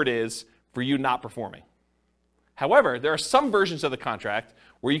reward is for you not performing. However, there are some versions of the contract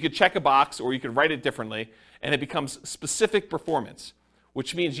where you could check a box or you could write it differently, and it becomes specific performance,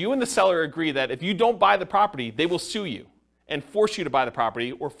 which means you and the seller agree that if you don't buy the property, they will sue you and force you to buy the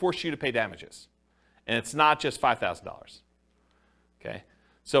property or force you to pay damages. And it's not just $5,000. Okay?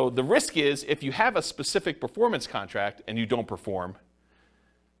 So the risk is if you have a specific performance contract and you don't perform,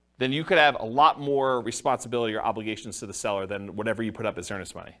 then you could have a lot more responsibility or obligations to the seller than whatever you put up as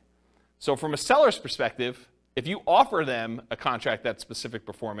earnest money. So from a seller's perspective, if you offer them a contract that's specific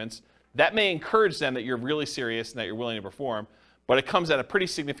performance, that may encourage them that you're really serious and that you're willing to perform, but it comes at a pretty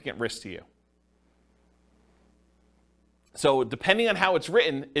significant risk to you. So depending on how it's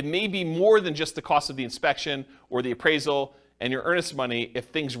written, it may be more than just the cost of the inspection or the appraisal and your earnest money if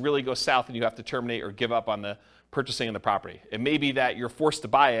things really go south and you have to terminate or give up on the purchasing of the property. It may be that you're forced to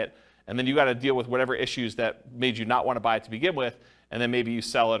buy it, and then you got to deal with whatever issues that made you not want to buy it to begin with, and then maybe you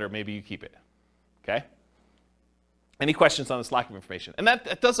sell it or maybe you keep it. Okay? Any questions on this lack of information? And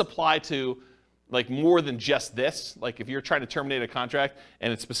that does apply to like more than just this. Like if you're trying to terminate a contract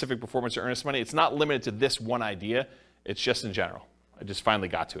and it's specific performance or earnest money, it's not limited to this one idea. It's just in general. I just finally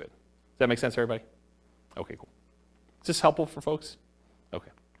got to it. Does that make sense, everybody? Okay, cool. Is this helpful for folks?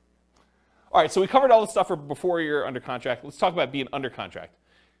 Okay. All right, so we covered all the stuff for before you're under contract. Let's talk about being under contract.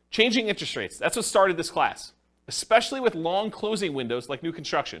 Changing interest rates. That's what started this class, especially with long closing windows like new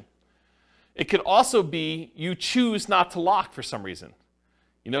construction. It could also be you choose not to lock for some reason.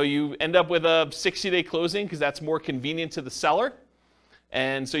 You know, you end up with a 60-day closing because that's more convenient to the seller.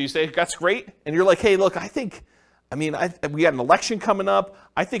 And so you say, that's great. And you're like, hey, look, we got an election coming up.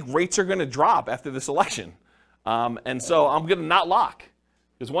 I think rates are going to drop after this election. And so I'm going to not lock.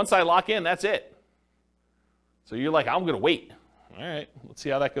 Because once I lock in, that's it. So you're like, I'm going to wait. All right, let's see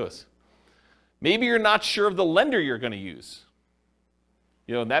how that goes. Maybe you're not sure of the lender you're going to use.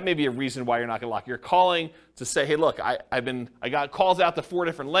 You know, that may be a reason why you're not going to lock. You're calling to say, hey, look, I got calls out to 4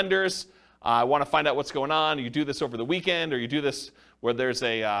 different lenders. I want to find out what's going on. You do this over the weekend, or you do this where there's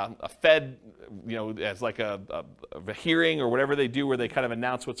a Fed, you know, as like a hearing or whatever they do where they kind of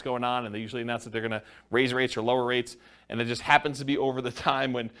announce what's going on, and they usually announce that they're going to raise rates or lower rates, and it just happens to be over the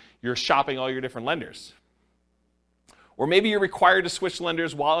time when you're shopping all your different lenders. Or maybe you're required to switch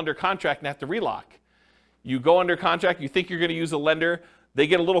lenders while under contract and have to relock. You go under contract, you think you're going to use a lender, they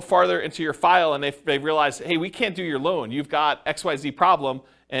get a little farther into your file and they realize, hey, we can't do your loan. You've got XYZ problem,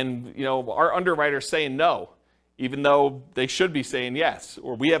 and you know our underwriter's saying no, even though they should be saying yes.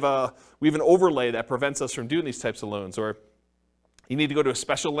 Or we have an overlay that prevents us from doing these types of loans. Or you need to go to a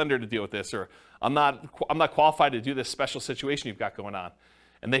special lender to deal with this. Or I'm not qualified to do this special situation you've got going on.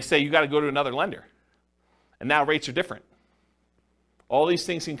 And they say you got to go to another lender. And now rates are different. All these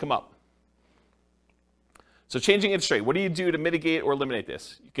things can come up. So changing interest rate, what do you do to mitigate or eliminate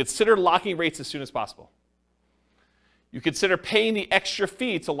this? You consider locking rates as soon as possible. You consider paying the extra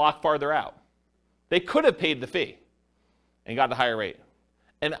fee to lock farther out. They could have paid the fee and got a higher rate.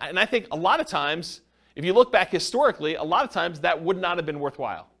 And I think a lot of times, if you look back historically, a lot of times that would not have been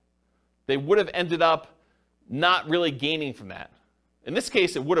worthwhile. They would have ended up not really gaining from that. In this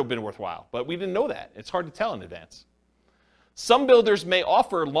case, it would have been worthwhile, but we didn't know that. It's hard to tell in advance. Some builders may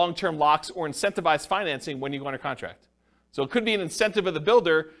offer long-term locks or incentivized financing when you go under contract. So it could be an incentive of the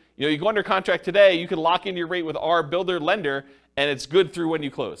builder. You know, you go under contract today, you can lock in your rate with our builder lender, and it's good through when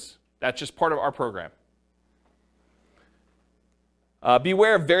you close. That's just part of our program.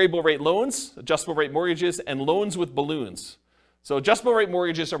 Beware of variable rate loans, adjustable rate mortgages, and loans with balloons. So adjustable rate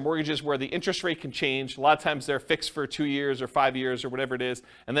mortgages are mortgages where the interest rate can change. A lot of times they're fixed for 2 years or 5 years or whatever it is.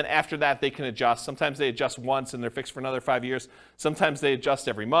 And then after that, they can adjust. Sometimes they adjust once and they're fixed for another 5 years. Sometimes they adjust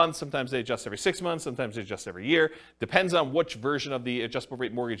every month. Sometimes they adjust every 6 months. Sometimes they adjust every year. Depends on which version of the adjustable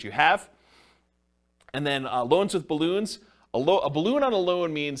rate mortgage you have. And then loans with balloons. A balloon on a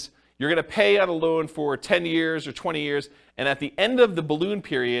loan means you're going to pay on a loan for 10 years or 20 years. And at the end of the balloon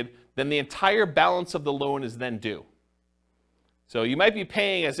period, then the entire balance of the loan is then due. So you might be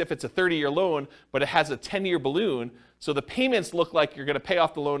paying as if it's a 30-year loan, but it has a 10-year balloon, so the payments look like you're going to pay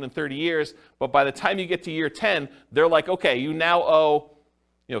off the loan in 30 years, but by the time you get to year 10, they're like, okay, you now owe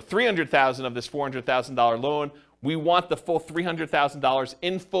 $300,000 of this $400,000 loan. We want the full $300,000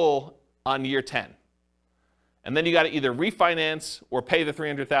 in full on year 10. And then you got to either refinance or pay the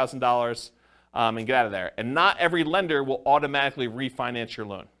 $300,000 and get out of there. And not every lender will automatically refinance your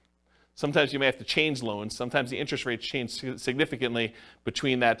loan. Sometimes you may have to change loans. Sometimes the interest rates change significantly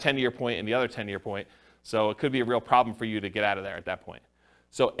between that 10-year point and the other 10-year point. So it could be a real problem for you to get out of there at that point.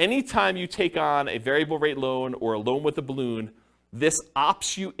 So anytime you take on a variable rate loan or a loan with a balloon, this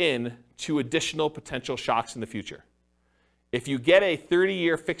opts you in to additional potential shocks in the future. If you get a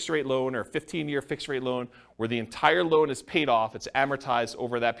 30-year fixed rate loan or a 15-year fixed rate loan where the entire loan is paid off, it's amortized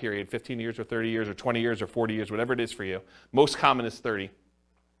over that period, 15 years or 30 years or 20 years or 40 years, whatever it is for you. Most common is 30.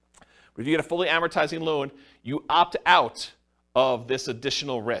 But if you get a fully amortizing loan, you opt out of this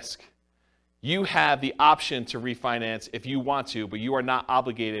additional risk. You have the option to refinance if you want to, but you are not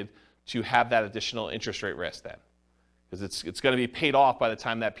obligated to have that additional interest rate risk then. Because it's going to be paid off by the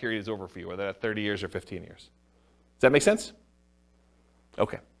time that period is over for you, whether that's 30 years or 15 years. Does that make sense?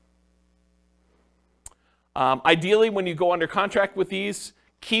 Okay. Ideally, when you go under contract with these,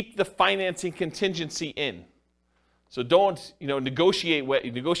 keep the financing contingency in. So don't negotiate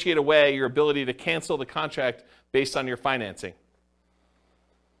away your ability to cancel the contract based on your financing.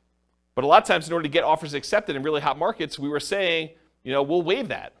 But a lot of times, in order to get offers accepted in really hot markets, we were saying, we'll waive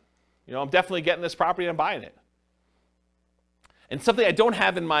that. I'm definitely getting this property and I'm buying it. And something I don't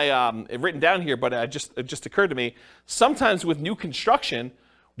have in my written down here, but it just occurred to me, sometimes with new construction,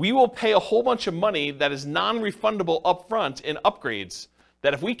 we will pay a whole bunch of money that is non-refundable upfront in upgrades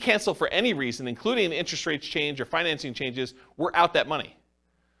that if we cancel for any reason, including the interest rates change or financing changes, we're out that money.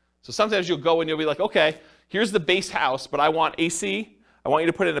 So sometimes you'll go and you'll be like, okay, here's the base house, but I want AC. I want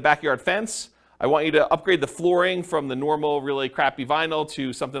you to put in a backyard fence. I want you to upgrade the flooring from the normal, really crappy vinyl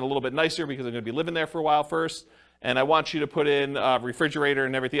to something a little bit nicer because I'm going to be living there for a while first. And I want you to put in a refrigerator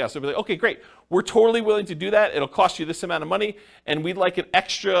and everything else. So we'll be like, okay, great. We're totally willing to do that. It'll cost you this amount of money. And we'd like an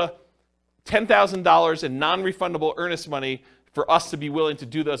extra $10,000 in non-refundable earnest money for us to be willing to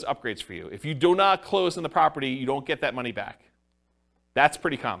do those upgrades for you. If you do not close on the property, you don't get that money back. That's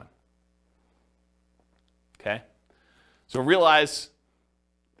pretty common. Okay? So realize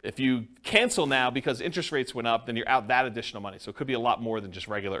if you cancel now because interest rates went up, then you're out that additional money. So it could be a lot more than just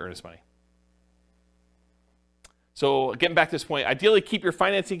regular earnest money. So getting back to this point, ideally keep your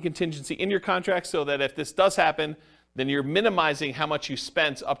financing contingency in your contract so that if this does happen, then you're minimizing how much you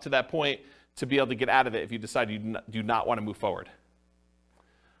spent up to that point to be able to get out of it if you decide you do not want to move forward.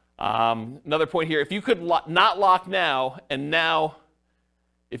 Another point here, if you could not lock now, and now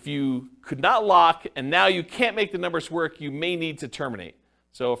if you could not lock and now you can't make the numbers work, you may need to terminate.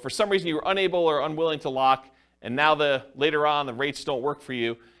 So if for some reason you were unable or unwilling to lock, and now later on the rates don't work for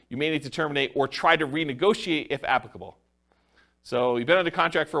you, you may need to terminate or try to renegotiate if applicable. So you've been under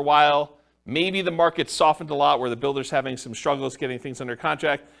contract for a while. Maybe the market's softened a lot where the builder's having some struggles getting things under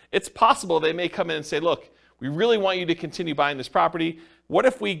contract. It's possible they may come in and say, look, we really want you to continue buying this property. What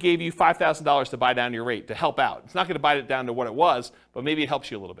if we gave you $5,000 to buy down your rate to help out? It's not going to buy it down to what it was, but maybe it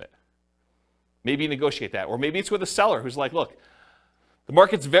helps you a little bit. Maybe you negotiate that. Or maybe it's with a seller who's like, look, the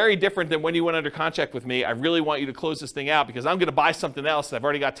market's very different than when you went under contract with me. I really want you to close this thing out because I'm going to buy something else. I've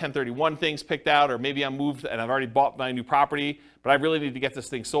already got 1031 things picked out, or maybe I'm moved and I've already bought my new property, but I really need to get this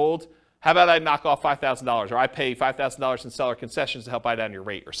thing sold. How about I knock off $5,000, or I pay $5,000 in seller concessions to help buy down your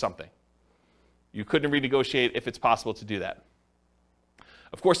rate or something? You couldn't renegotiate if it's possible to do that.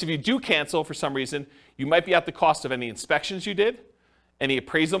 Of course, if you do cancel for some reason, you might be at the cost of any inspections you did, any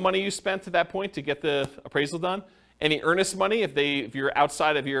appraisal money you spent to that point to get the appraisal done, any earnest money if you're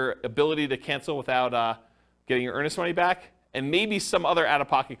outside of your ability to cancel without getting your earnest money back, and maybe some other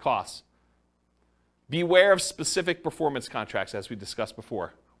out-of-pocket costs. Beware of specific performance contracts, as we discussed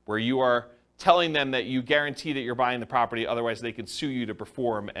before, where you are telling them that you guarantee that you're buying the property, otherwise they can sue you to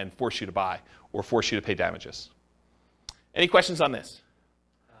perform and force you to buy or force you to pay damages. Any questions on this?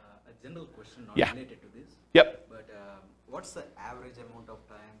 A general question not Yeah. related to this. Yep. But what's the average amount of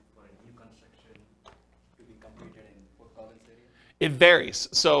time for a new construction to be completed in Fort Collins area? It varies.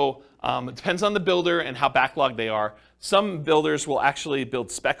 So it depends on the builder and how backlogged they are. Some builders will actually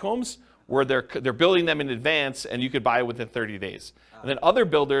build spec homes where they're building them in advance and you could buy it within 30 days. And then other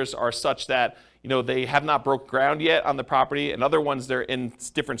builders are such that they have not broke ground yet on the property, and other ones they're in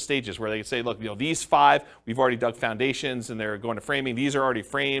different stages where they can say, look, these 5, we've already dug foundations and they're going to framing. These are already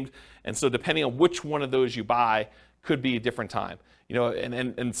framed. And so depending on which one of those you buy could be a different time.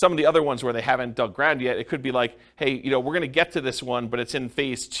 and some of the other ones where they haven't dug ground yet, it could be like, hey, we're going to get to this one, but it's in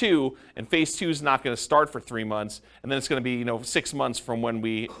phase 2, and phase 2 is not going to start for 3 months, and then it's going to be 6 months from when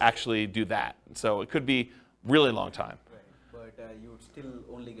we actually do that. So it could be really long time. Right. But you would still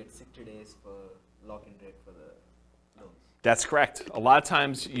only get 60 days for lock-in rate for the loans. That's correct. A lot of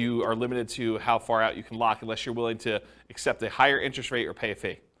times you are limited to how far out you can lock unless you're willing to accept a higher interest rate or pay a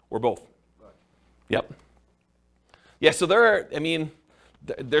fee, or both. Right. Yep. Yeah, so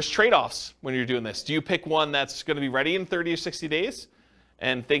there's trade-offs when you're doing this. Do you pick one that's going to be ready in 30 or 60 days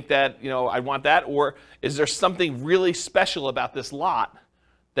and think that, I want that? Or is there something really special about this lot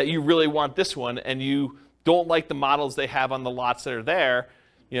that you really want this one and you don't like the models they have on the lots that are there?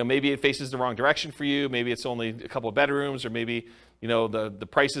 Maybe it faces the wrong direction for you. Maybe it's only a couple of bedrooms, or maybe, the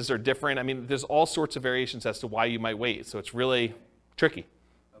prices are different. There's all sorts of variations as to why you might wait. So it's really tricky.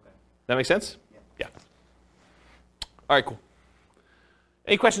 Okay. That make sense? Yeah. All right, cool.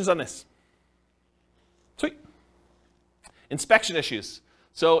 Any questions on this? Sweet. Inspection issues.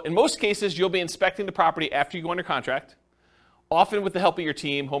 So in most cases, you'll be inspecting the property after you go under contract, often with the help of your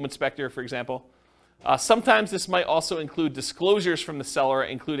team, home inspector, for example. Sometimes this might also include disclosures from the seller,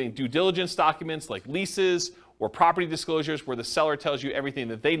 including due diligence documents like leases or property disclosures where the seller tells you everything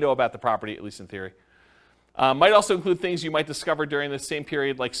that they know about the property, at least in theory. Might also include things you might discover during the same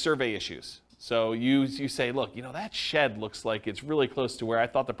period, like survey issues. So you say, look, that shed looks like it's really close to where I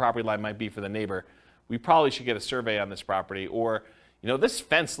thought the property line might be for the neighbor. We probably should get a survey on this property. Or, this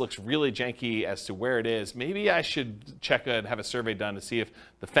fence looks really janky as to where it is. Maybe I should check and have a survey done to see if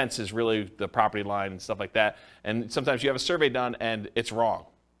the fence is really the property line and stuff like that. And sometimes you have a survey done and it's wrong.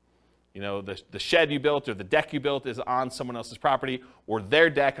 The shed you built or the deck you built is on someone else's property, or their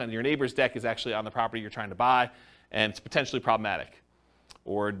deck on your neighbor's deck is actually on the property you're trying to buy, and it's potentially problematic.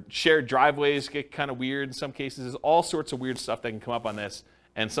 Or shared driveways get kind of weird in some cases. There's all sorts of weird stuff that can come up on this,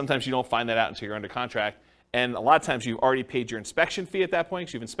 and sometimes you don't find that out until you're under contract. And a lot of times you've already paid your inspection fee at that point,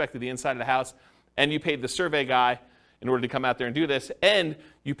 because you've inspected the inside of the house, and you paid the survey guy in order to come out there and do this, and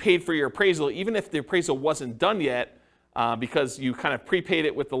you paid for your appraisal, even if the appraisal wasn't done yet, because you kind of prepaid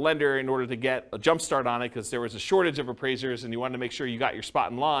it with the lender in order to get a jump start on it, because there was a shortage of appraisers and you wanted to make sure you got your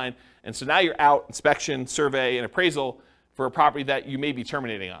spot in line. And so now you're out, inspection, survey, and appraisal for a property that you may be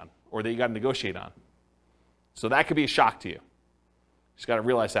terminating on or that you got to negotiate on. So that could be a shock to you. You just got to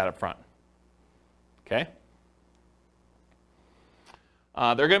realize that up front. Okay? There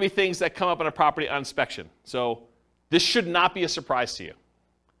are going to be things that come up on a property on inspection. So this should not be a surprise to you.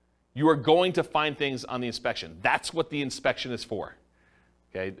 You are going to find things on the inspection. That's what the inspection is for.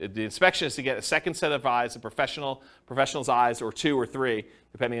 Okay? The inspection is to get a second set of eyes, a professional's eyes, or 2 or 3,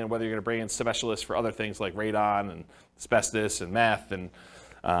 depending on whether you're going to bring in specialists for other things like radon and asbestos and meth and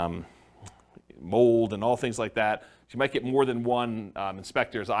mold and all things like that. So you might get more than one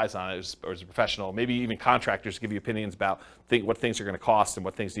inspector's eyes on it, or as a professional. Maybe even contractors give you opinions about what things are going to cost and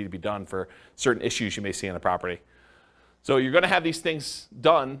what things need to be done for certain issues you may see on the property. So you're going to have these things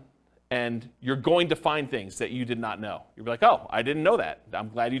done, and you're going to find things that you did not know. You'll be like, oh, I didn't know that. I'm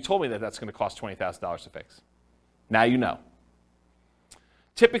glad you told me that that's going to cost $20,000 to fix. Now you know.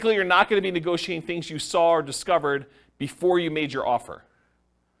 Typically, you're not going to be negotiating things you saw or discovered before you made your offer.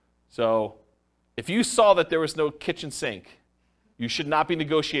 So if you saw that there was no kitchen sink, you should not be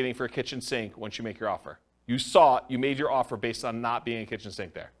negotiating for a kitchen sink once you make your offer. You saw it, you made your offer based on not being a kitchen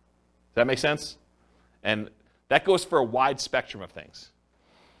sink there. Does that make sense? And that goes for a wide spectrum of things.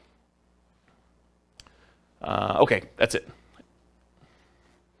 Okay, that's it.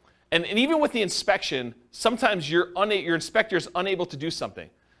 And even with the inspection, sometimes your inspector is unable to do something.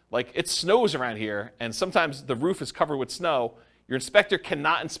 Like it snows around here, and sometimes the roof is covered with snow. Your inspector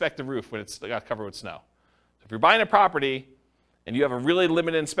cannot inspect the roof when it's got covered with snow. So if you're buying a property and you have a really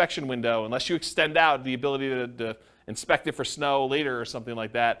limited inspection window, unless you extend out the ability to inspect it for snow later or something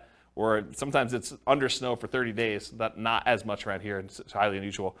like that, or sometimes it's under snow for 30 days, not as much around here, it's highly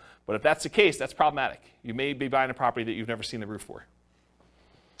unusual. But if that's the case, that's problematic. You may be buying a property that you've never seen the roof for.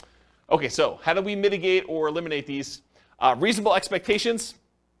 Okay, so how do we mitigate or eliminate these? Reasonable expectations.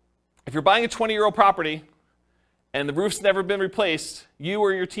 If you're buying a 20-year-old property and the roof's never been replaced, you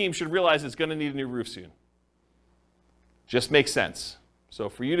or your team should realize it's going to need a new roof soon. Just makes sense. So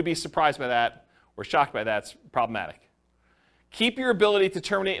for you to be surprised by that or shocked by that's problematic. Keep your ability to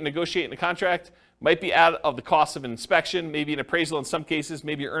terminate and negotiate in a contract. Might be out of the cost of an inspection, maybe an appraisal in some cases,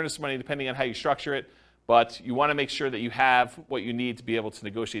 maybe your earnest money depending on how you structure it. But you want to make sure that you have what you need to be able to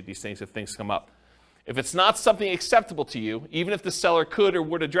negotiate these things if things come up. If it's not something acceptable to you, even if the seller could or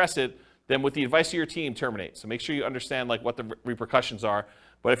would address it, then with the advice of your team, terminate. So make sure you understand what the repercussions are.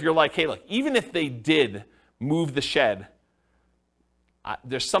 But if you're like, hey, look, even if they did move the shed,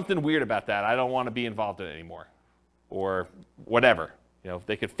 there's something weird about that. I don't want to be involved in it anymore, or whatever. If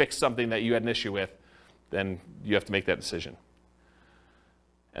they could fix something that you had an issue with, then you have to make that decision.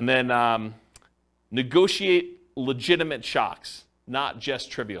 And then negotiate legitimate shocks, not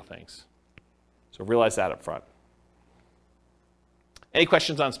just trivial things. So realize that up front. Any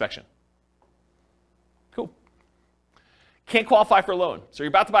questions on inspection? Cool. Can't qualify for a loan. So you're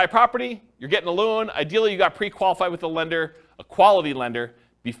about to buy a property, you're getting a loan. Ideally, you got pre-qualified with a lender, a quality lender,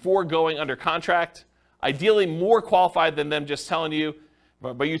 before going under contract. Ideally, more qualified than them just telling you,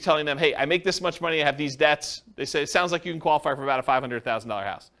 by you telling them, hey, I make this much money, I have these debts. They say, it sounds like you can qualify for about a $500,000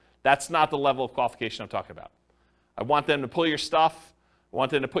 house. That's not the level of qualification I'm talking about. I want them to pull your stuff. I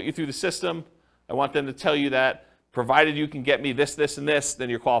want them to put you through the system. I want them to tell you that, provided you can get me this, this, and this, then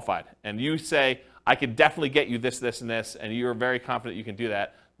you're qualified. And you say, I can definitely get you this, this, and this, and you're very confident you can do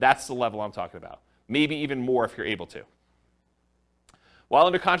that. That's the level I'm talking about. Maybe even more if you're able to. While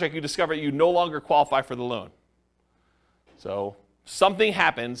under contract, you discover you no longer qualify for the loan. So something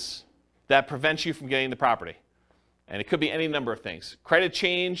happens that prevents you from getting the property. And it could be any number of things. Credit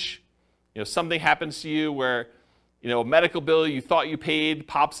change, something happens to you where, a medical bill you thought you paid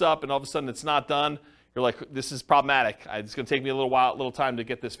pops up and all of a sudden it's not done. You're like, this is problematic. It's going to take me a little time to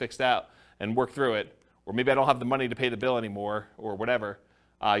get this fixed out and work through it. Or maybe I don't have the money to pay the bill anymore or whatever.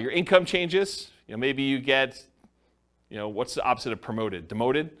 Your income changes. Maybe you get, what's the opposite of promoted?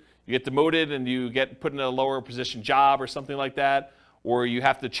 Demoted. You get demoted and you get put in a lower position job or something like that. Or you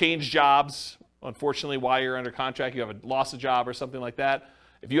have to change jobs. Unfortunately, while you're under contract, you have a loss of job or something like that.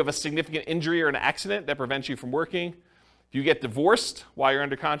 If you have a significant injury or an accident that prevents you from working, if you get divorced while you're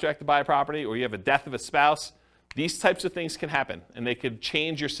under contract to buy a property, or you have a death of a spouse, these types of things can happen, and they could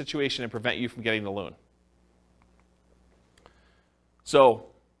change your situation and prevent you from getting the loan. So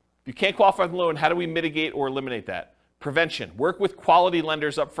if you can't qualify for the loan, how do we mitigate or eliminate that? Prevention. Work with quality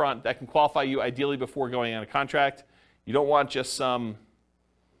lenders up front that can qualify you ideally before going on a contract. You don't want just some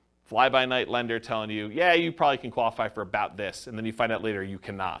fly-by-night lender telling you, yeah, you probably can qualify for about this, and then you find out later you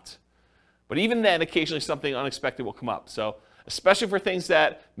cannot. But even then, occasionally something unexpected will come up. So especially for things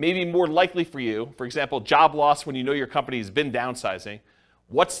that may be more likely for you, for example, job loss when you know your company has been downsizing,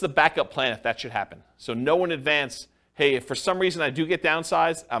 what's the backup plan if that should happen? So know in advance, hey, if for some reason I do get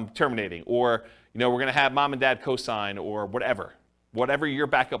downsized, I'm terminating. Or we're going to have mom and dad co-sign or whatever your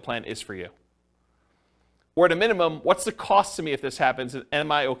backup plan is for you. Or at a minimum, what's the cost to me if this happens, and am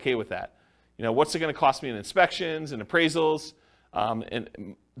I okay with that? What's it going to cost me in inspections and appraisals?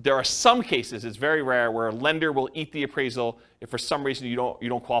 And there are some cases, it's very rare, where a lender will eat the appraisal if for some reason you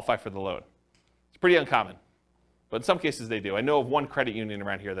don't qualify for the loan. It's pretty uncommon, but in some cases they do. I know of one credit union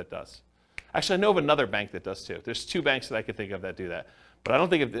around here that does. Actually, I know of another bank that does too. There's 2 banks that I could think of that do that, but I don't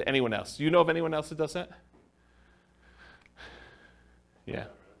think of anyone else. Do you know of anyone else that does that?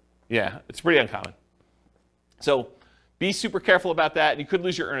 Yeah, it's pretty uncommon. So be super careful about that, and you could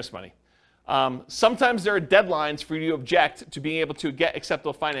lose your earnest money. Sometimes there are deadlines for you to object to being able to get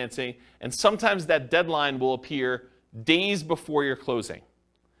acceptable financing, and sometimes that deadline will appear days before your closing.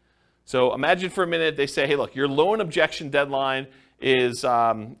 So imagine for a minute they say, hey, look, your loan objection deadline is the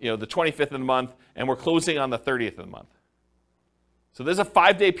 25th of the month, and we're closing on the 30th of the month. So there's a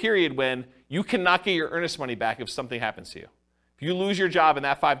 5-day period when you cannot get your earnest money back if something happens to you. If you lose your job in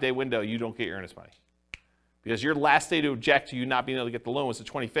that 5-day window, you don't get your earnest money. Because your last day to object to you not being able to get the loan was the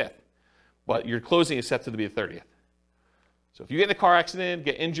 25th. But your closing is set to be the 30th. So if you get in a car accident,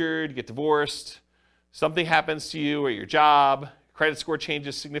 get injured, get divorced, something happens to you or your job, credit score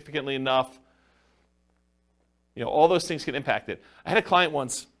changes significantly enough, all those things can impact it. I had a client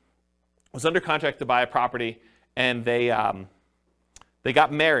once, was under contract to buy a property, and they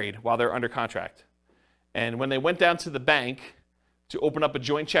got married while they were under contract. And when they went down to the bank to open up a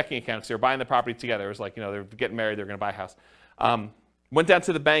joint checking account, because they were buying the property together, it was like, they're getting married, they're going to buy a house. Went down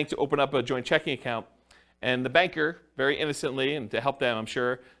to the bank to open up a joint checking account, and the banker, very innocently, and to help them, I'm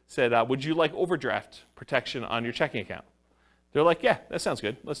sure, said, would you like overdraft protection on your checking account? They're like, yeah, that sounds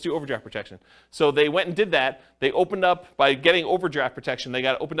good. Let's do overdraft protection. So they went and did that. They opened up, by getting overdraft protection, they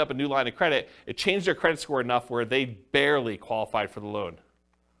opened up a new line of credit. It changed their credit score enough where they barely qualified for the loan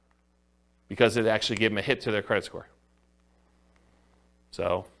because it actually gave them a hit to their credit score.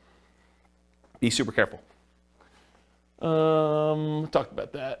 So be super careful. Talked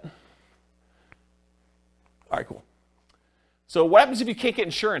about that. All right, cool. So what happens if you can't get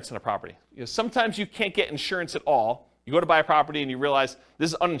insurance on a property? Sometimes you can't get insurance at all. You go to buy a property and you realize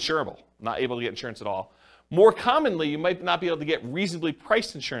this is uninsurable. I'm not able to get insurance at all. More commonly, you might not be able to get reasonably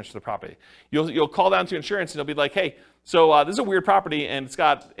priced insurance for the property. You'll call down to insurance and they'll be like, hey, so this is a weird property and it's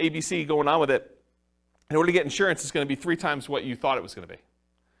got ABC going on with it. in order to get insurance, it's going to be 3 times what you thought it was going to be.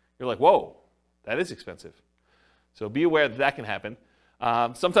 You're like, whoa, that is expensive. So be aware that that can happen.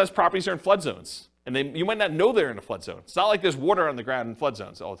 Sometimes properties are in flood zones, and you might not know they're in a flood zone. It's not like there's water on the ground in flood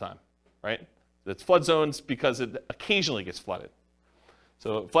zones all the time, right? It's flood zones because it occasionally gets flooded.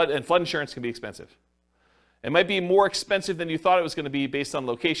 So flood insurance can be expensive. It might be more expensive than you thought it was going to be based on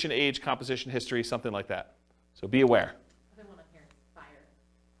location, age, composition, history, something like that. So be aware. Other one on here is fire.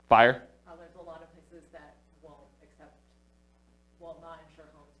 Fire? There's a lot of places that will not insure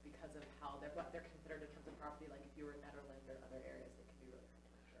homes because of what they're considered in terms of property. Like if you were in Netherlands or other areas, it can be really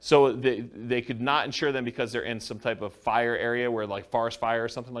hard to insure. So they could not insure them because they're in some type of fire area where like forest fire or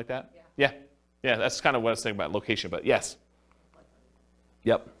something like that? Yeah. Yeah, that's kind of what I was thinking about location, but yes.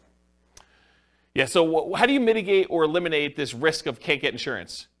 Yep. Yeah, so how do you mitigate or eliminate this risk of can't get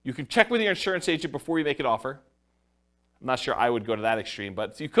insurance? You can check with your insurance agent before you make an offer. I'm not sure I would go to that extreme,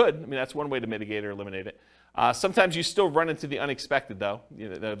 but you could. I mean, that's one way to mitigate or eliminate it. Sometimes you still run into the unexpected, though.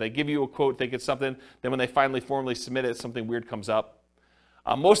 They give you a quote, think it's something, then when they finally formally submit it, something weird comes up.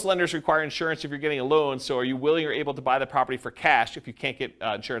 Most lenders require insurance if you're getting a loan, so are you willing or able to buy the property for cash if you can't get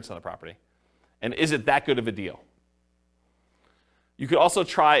insurance on the property? And is it that good of a deal? You could also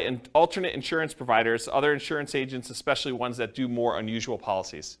try alternate insurance providers, other insurance agents, especially ones that do more unusual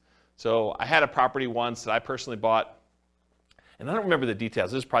policies. So I had a property once that I personally bought, and I don't remember the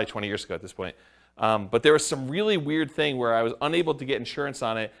details. This is probably 20 years ago at this point. But there was some really weird thing where I was unable to get insurance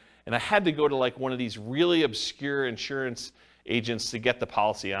on it, and I had to go to like one of these really obscure insurance agents to get the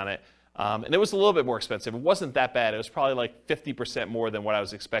policy on it. And it was a little bit more expensive. It wasn't that bad. It was probably like 50% more than what I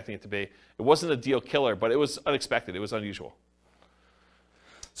was expecting it to be. It wasn't a deal killer, but it was unexpected. It was unusual.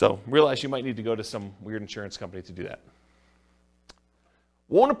 So realize you might need to go to some weird insurance company to do that.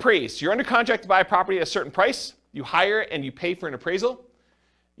 Won't appraise. You're under contract to buy a property at a certain price. You hire and you pay for an appraisal.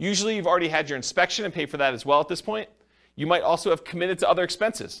 Usually you've already had your inspection and pay for that as well at this point. You might also have committed to other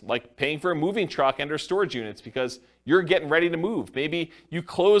expenses, like paying for a moving truck and or storage units because you're getting ready to move. Maybe you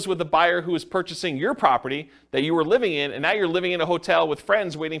closed with the buyer who is purchasing your property that you were living in, and now you're living in a hotel with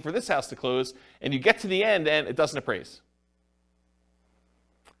friends waiting for this house to close, and you get to the end and it doesn't appraise.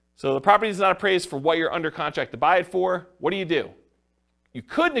 So the property is not appraised for what you're under contract to buy it for. What do? You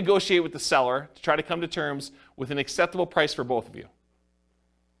could negotiate with the seller to try to come to terms with an acceptable price for both of you.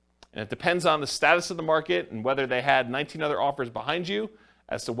 And it depends on the status of the market and whether they had 19 other offers behind you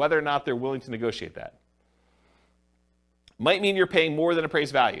as to whether or not they're willing to negotiate that. Might mean you're paying more than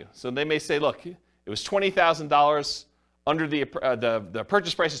appraised value. So they may say, look, it was $20,000 under the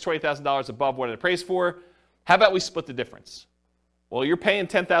purchase price is $20,000 above what it appraised for. How about we split the difference? Well, you're paying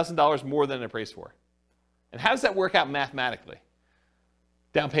 $10,000 more than it appraised for. And how does that work out mathematically,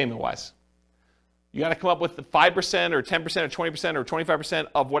 down payment-wise? You got to come up with the 5% or 10% or 20% or 25%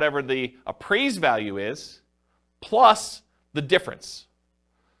 of whatever the appraised value is, plus the difference.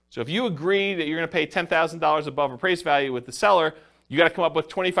 So if you agree that you're going to pay $10,000 above appraised value with the seller, you got to come up with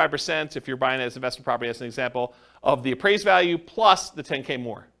 25%, if you're buying it as investment property as an example, of the appraised value plus the $10K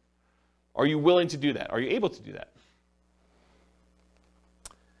more. Are you willing to do that? Are you able to do that?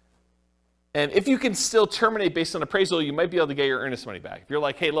 And if you can still terminate based on appraisal, you might be able to get your earnest money back. If you're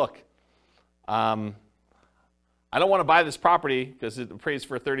like, hey, look, I don't want to buy this property because it appraised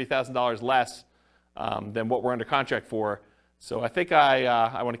for $30,000 less than what we're under contract for, so I think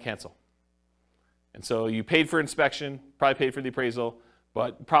I want to cancel. And so you paid for inspection, probably paid for the appraisal,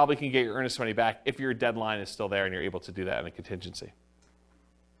 but probably can get your earnest money back if your deadline is still there and you're able to do that in a contingency.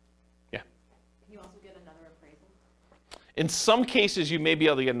 Yeah? Can you also get another appraisal? In some cases, you may be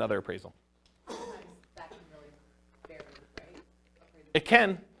able to get another appraisal. Sometimes that can really vary, right? It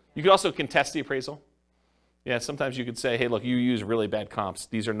can. You could also contest the appraisal. Yeah, sometimes you could say, hey, look, you use really bad comps.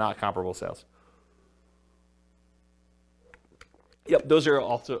 These are not comparable sales. Yep, those are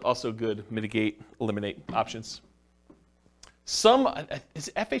also good mitigate, eliminate options.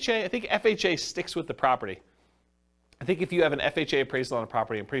 Is FHA? I think FHA sticks with the property. I think if you have an FHA appraisal on a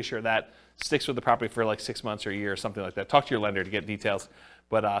property, I'm pretty sure that sticks with the property for like 6 months or a year or something like that. Talk to your lender to get details.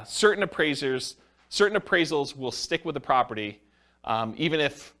 But certain appraisals will stick with the property even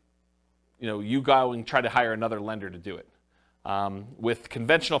if you go and try to hire another lender to do it. With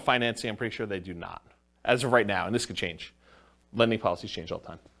conventional financing, I'm pretty sure they do not, as of right now, and this could change. Lending policies change all the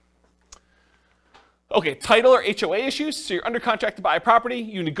time. Okay, title or HOA issues. So you're under contract to buy a property.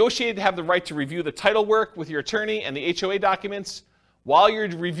 You negotiated to have the right to review the title work with your attorney and the HOA documents. While you're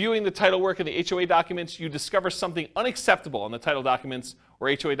reviewing the title work and the HOA documents, you discover something unacceptable in the title documents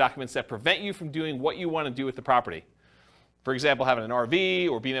or HOA documents that prevent you from doing what you want to do with the property. For example, having an RV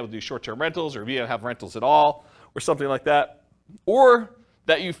or being able to do short-term rentals or being able to have rentals at all or something like that. Or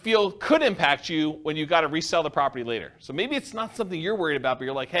that you feel could impact you when you got to resell the property later. So maybe it's not something you're worried about, but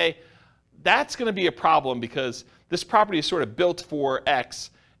you're like, hey, that's going to be a problem because this property is sort of built for X,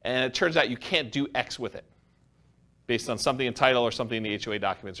 and it turns out you can't do X with it based on something in title or something in the HOA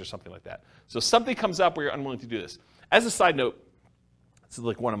documents or something like that. So something comes up where you're unwilling to do this. As a side note, this is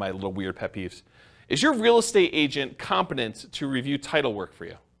like one of my little weird pet peeves. Is your real estate agent competent to review title work for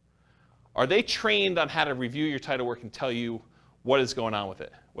you? Are they trained on how to review your title work and tell you what is going on with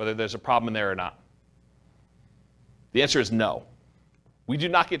it, whether there's a problem in there or not? The answer is no. We do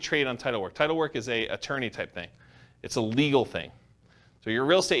not get trained on title work. Title work is an attorney type thing. It's a legal thing. So your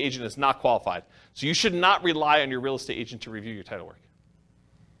real estate agent is not qualified. So you should not rely on your real estate agent to review your title work.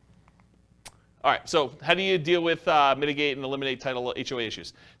 All right, so how do you deal with, mitigate and eliminate title HOA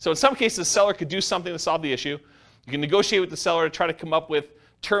issues? So in some cases, the seller could do something to solve the issue. You can negotiate with the seller to try to come up with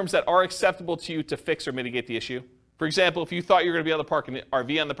terms that are acceptable to you to fix or mitigate the issue. For example, if you thought you were going to be able to park an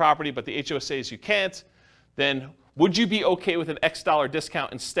RV on the property, but the HOA says you can't, then would you be okay with an X dollar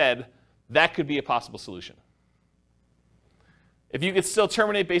discount instead? That could be a possible solution. If you could still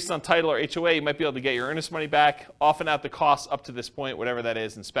terminate based on title or HOA, you might be able to get your earnest money back, often out the costs up to this point, whatever that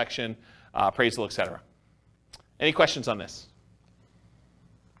is, inspection, appraisal, etc. Any questions on this?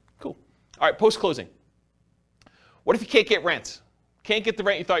 Cool. All right, post-closing. What if you can't get rent? Can't get the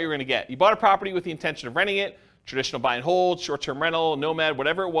rent you thought you were going to get? You bought a property with the intention of renting it, traditional buy and hold, short-term rental, nomad,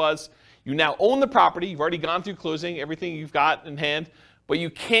 whatever it was. You now own the property. You've already gone through closing, everything you've got in hand, but you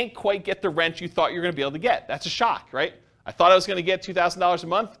can't quite get the rent you thought you were going to be able to get. That's a shock, right? I thought I was going to get $2,000 a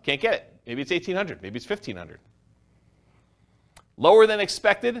month. Can't get it. Maybe it's $1,800. Maybe it's $1,500. Lower than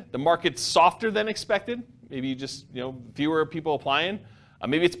expected. The market's softer than expected. Maybe you just, fewer people applying.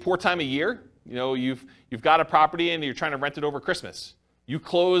 Maybe it's poor time of year. You've got a property and you're trying to rent it over Christmas. You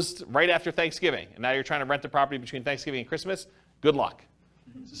closed right after Thanksgiving, and now you're trying to rent the property between Thanksgiving and Christmas. Good luck.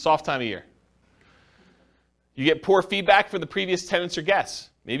 It's a soft time of year. You get poor feedback from the previous tenants or guests.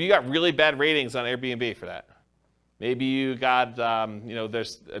 Maybe you got really bad ratings on Airbnb for that. Maybe you got,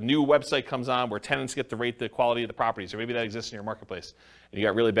 there's a new website comes on where tenants get to rate the quality of the properties, or maybe that exists in your marketplace, and you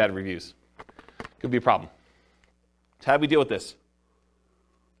got really bad reviews. Could be a problem. So how do we deal with this?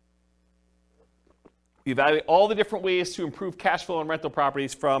 We evaluate all the different ways to improve cash flow on rental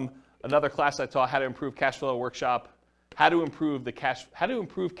properties from another class I taught, How to Improve Cash Flow Workshop, How to Improve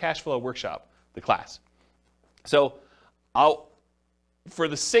Cash Flow Workshop, the class. So for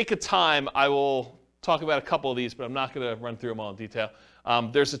the sake of time, I will talk about a couple of these, but I'm not going to run through them all in detail.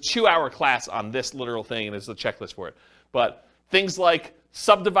 There's a 2-hour class on this literal thing, and there's a checklist for it. But things like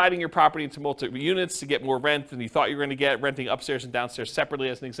subdividing your property into multiple units to get more rent than you thought you were going to get, renting upstairs and downstairs separately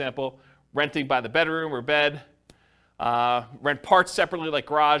as an example, renting by the bedroom or bed, rent parts separately like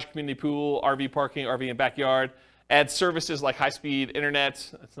garage, community pool, RV parking, RV and backyard, add services like high-speed internet.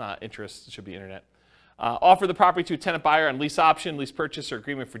 That's not interest, it should be internet. Offer the property to a tenant buyer on lease option, lease purchase, or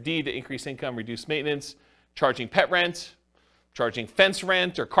agreement for deed to increase income, reduce maintenance, charging pet rent, charging fence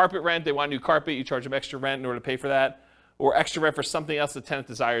rent or carpet rent. They want new carpet, you charge them extra rent in order to pay for that, or extra rent for something else the tenant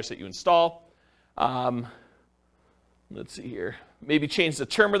desires that you install. Let's see here. Maybe change the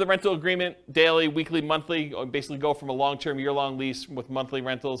term of the rental agreement, daily, weekly, monthly, or basically go from a long-term, year-long lease with monthly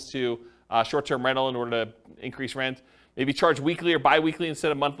rentals to short-term rental in order to increase rent. Maybe charge weekly or bi-weekly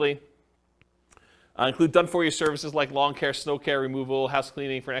instead of monthly. Include done-for-you services like lawn care, snow care, removal, house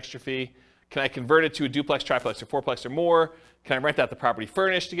cleaning for an extra fee. Can I convert it to a duplex, triplex, or fourplex or more? Can I rent out the property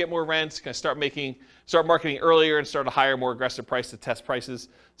furnished to get more rent? Can I start marketing earlier and start a higher, more aggressive price to test prices?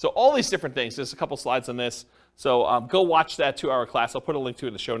 So all these different things. There's a couple slides on this. So go watch that 2-hour class. I'll put a link to it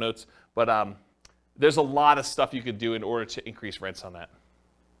in the show notes. But there's a lot of stuff you could do in order to increase rents on that.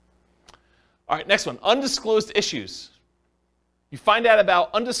 All right, next one, undisclosed issues. You find out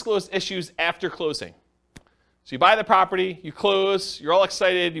about undisclosed issues after closing. So you buy the property, you close, you're all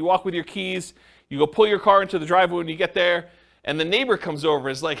excited, you walk with your keys, you go pull your car into the driveway when you get there, and the neighbor comes over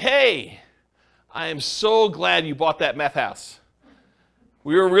and is like, hey, I am so glad you bought that meth house.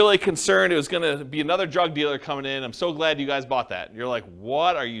 We were really concerned it was going to be another drug dealer coming in. I'm so glad you guys bought that. And you're like,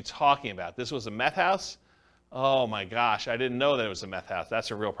 what are you talking about? This was a meth house? Oh my gosh, I didn't know that it was a meth house.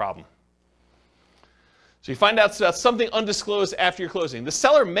 That's a real problem. So you find out about something undisclosed after your closing. The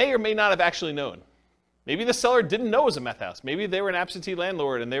seller may or may not have actually known. Maybe the seller didn't know it was a meth house. Maybe they were an absentee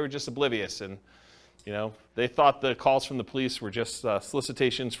landlord and they were just oblivious, and they thought the calls from the police were just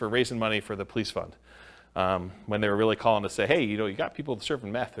solicitations for raising money for the police fund, when they were really calling to say, hey, you got people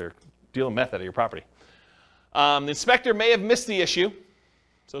serving meth or dealing meth out of your property. The inspector may have missed the issue.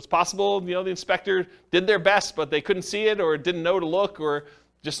 So it's possible, the inspector did their best, but they couldn't see it or didn't know to look or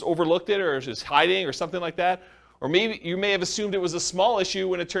just overlooked it or was just hiding or something like that. Or maybe you may have assumed it was a small issue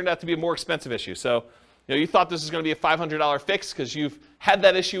when it turned out to be a more expensive issue. So you thought this was going to be a $500 fix because you've had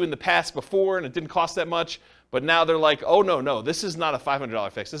that issue in the past before and it didn't cost that much. But now they're like, oh, no, this is not a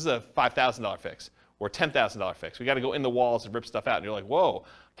 $500 fix. This is a $5,000 fix or $10,000 fix. We got to go in the walls and rip stuff out. And you're like, whoa,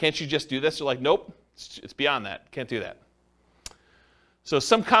 can't you just do this? They're like, nope, it's beyond that. Can't do that. So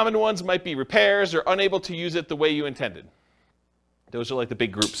some common ones might be repairs or unable to use it the way you intended. Those are like the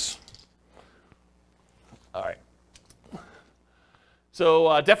big groups. All right.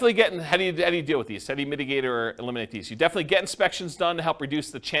 So definitely how do you deal with these? How do you mitigate or eliminate these? You definitely get inspections done to help reduce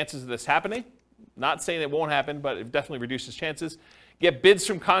the chances of this happening. Not saying it won't happen, but it definitely reduces chances. Get bids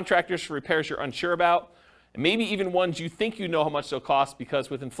from contractors for repairs you're unsure about, and maybe even ones you think you know how much they'll cost, because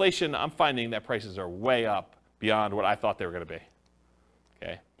with inflation, I'm finding that prices are way up beyond what I thought they were going to be.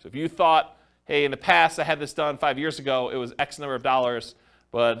 Okay, so if you thought, hey, in the past I had this done 5 years ago, it was X number of dollars,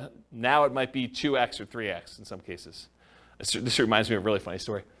 but now it might be 2X or 3X in some cases. This reminds me of a really funny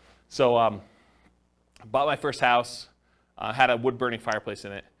story. So I bought my first house, had a wood-burning fireplace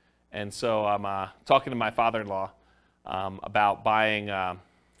in it, and so I'm talking to my father-in-law about buying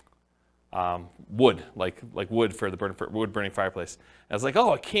wood, like wood for the wood-burning fireplace. And I was like,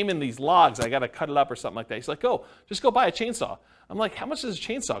 oh, it came in these logs. I got to cut it up or something like that. He's like, oh, just go buy a chainsaw. I'm like, how much does a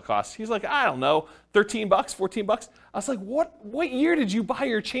chainsaw cost? He's like, I don't know, $13, $14. I was like, what year did you buy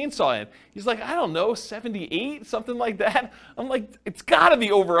your chainsaw in? He's like, I don't know, 78, something like that. I'm like, it's got to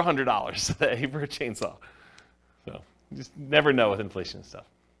be over $100 today for a chainsaw. So you just never know with inflation and stuff.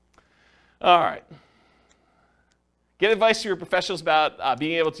 All right. Get advice from your professionals about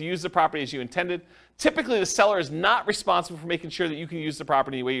being able to use the property as you intended. Typically, the seller is not responsible for making sure that you can use the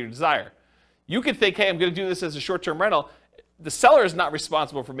property the way you desire. You could think, hey, I'm going to do this as a short-term rental. The seller is not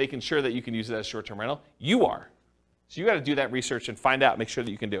responsible for making sure that you can use it as a short-term rental. You are. So you got to do that research and find out, make sure that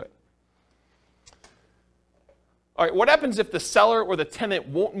you can do it. All right, what happens if the seller or the tenant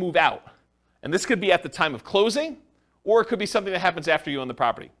won't move out? And this could be at the time of closing, or it could be something that happens after you own the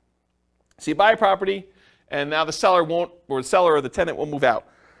property. So you buy a property, and now the seller or the tenant won't move out.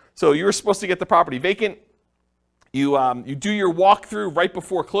 So you were supposed to get the property vacant. You do your walkthrough right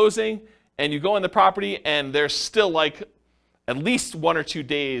before closing, and you go in the property, and there's still like at least 1 or 2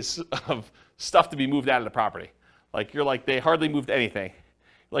 days of stuff to be moved out of the property. Like you're like, they hardly moved anything.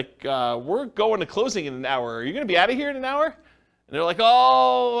 Like, we're going to closing in an hour. Are you going to be out of here in an hour? And they're like,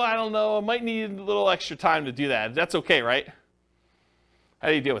 oh, I don't know. I might need a little extra time to do that. That's okay, right? How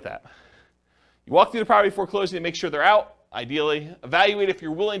do you deal with that? You walk through the property before closing to make sure they're out, ideally. Evaluate if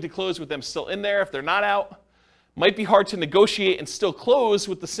you're willing to close with them still in there. If they're not out, might be hard to negotiate and still close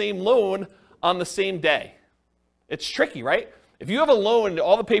with the same loan on the same day. It's tricky, right? If you have a loan,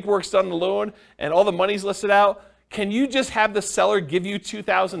 all the paperwork's done on the loan, and all the money's listed out, can you just have the seller give you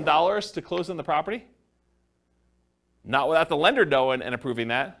 $2,000 to close on the property? Not without the lender knowing and approving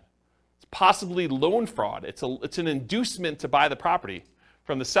that. It's possibly loan fraud. It's an inducement to buy the property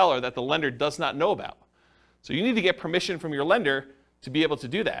from the seller that the lender does not know about. So you need to get permission from your lender to be able to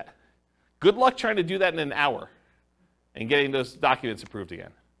do that. Good luck trying to do that in an hour and getting those documents approved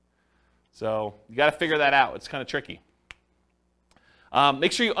again. So you got to figure that out. It's kind of tricky.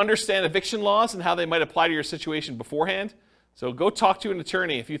 Make sure you understand eviction laws and how they might apply to your situation beforehand. So go talk to an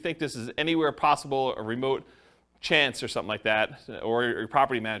attorney if you think this is anywhere possible, a remote chance or something like that, or your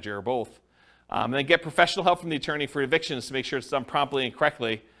property manager or both. And then get professional help from the attorney for evictions to make sure it's done promptly and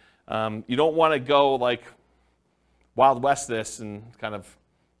correctly. You don't want to go like Wild West this and kind of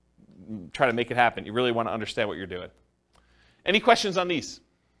try to make it happen. You really want to understand what you're doing. Any questions on these?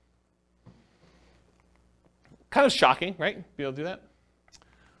 Kind of shocking, right? Be able to do that?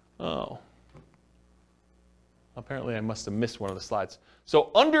 Oh. Apparently I must have missed one of the slides.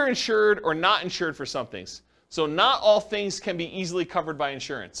 So underinsured or not insured for some things. So not all things can be easily covered by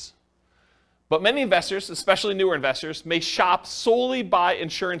insurance. But many investors, especially newer investors, may shop solely by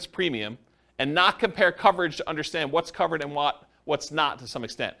insurance premium and not compare coverage to understand what's covered and what's not to some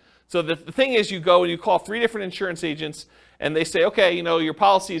extent. So the thing is, you go and you call 3 different insurance agents and they say, okay, your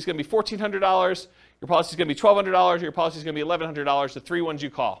policy is going to be $1,400, your policy is going to be $1,200, your policy is going to be $1,100, the 3 ones you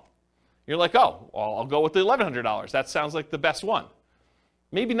call. You're like, oh, well, I'll go with the $1,100. That sounds like the best one.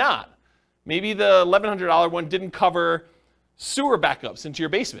 Maybe not. Maybe the $1,100 one didn't cover sewer backups into your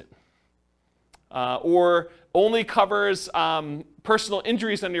basement. Or only covers personal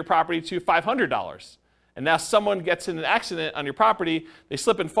injuries on your property to $500. And now someone gets in an accident on your property, they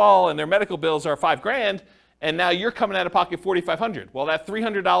slip and fall, and their medical bills are $5,000, and now you're coming out of pocket $4,500. Well, that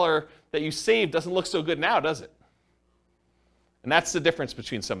 $300 that you saved doesn't look so good now, does it? And that's the difference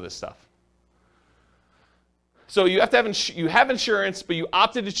between some of this stuff. So you have to have you have insurance, but you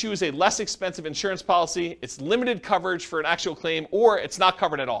opted to choose a less expensive insurance policy. It's limited coverage for an actual claim, or it's not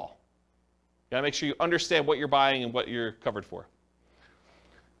covered at all. You gotta make sure you understand what you're buying and what you're covered for.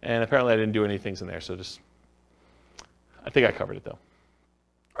 And apparently I didn't do any things in there, so I think I covered it though.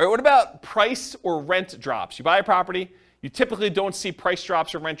 All right, what about price or rent drops? You buy a property, you typically don't see price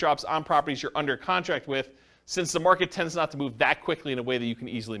drops or rent drops on properties you're under contract with, since the market tends not to move that quickly in a way that you can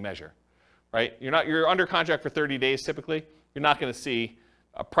easily measure, right? You're under contract for 30 days typically. You're not going to see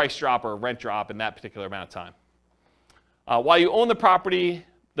a price drop or a rent drop in that particular amount of time. While you own the property,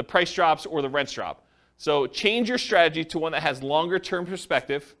 the price drops or the rents drop. So change your strategy to one that has longer term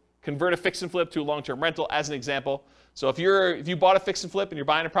perspective. Convert a fix and flip to a long-term rental as an example. So if you bought a fix and flip and you're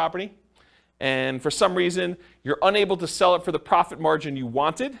buying a property, and for some reason you're unable to sell it for the profit margin you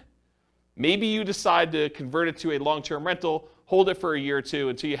wanted, maybe you decide to convert it to a long-term rental, hold it for a year or two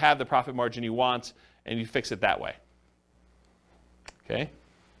until you have the profit margin you want, and you fix it that way. Okay.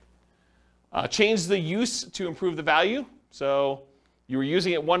 Change the use to improve the value. So you were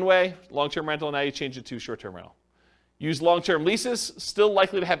using it one way, long-term rental, now you change it to short-term rental. Use long-term leases, still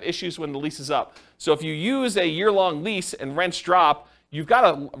likely to have issues when the lease is up. So if you use a year-long lease and rents drop, you've got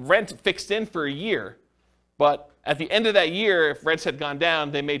a rent fixed in for a year, but at the end of that year, if rents had gone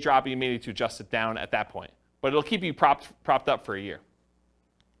down, they may drop and you may need to adjust it down at that point. But it'll keep you propped up for a year.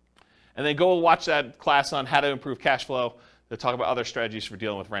 And then go watch that class on how to improve cash flow. They'll talk about other strategies for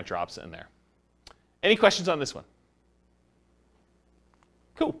dealing with rent drops in there. Any questions on this one?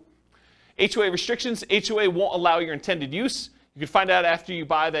 Cool. HOA restrictions. HOA won't allow your intended use. You can find out after you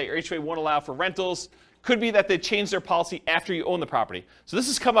buy that your HOA won't allow for rentals. Could be that they change their policy after you own the property. So this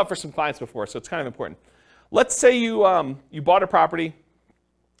has come up for some clients before, so it's kind of important. Let's say you bought a property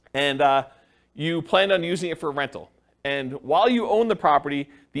and you planned on using it for a rental. And while you own the property,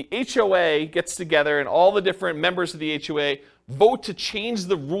 the HOA gets together and all the different members of the HOA vote to change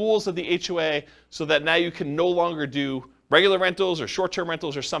the rules of the HOA so that now you can no longer do regular rentals or short-term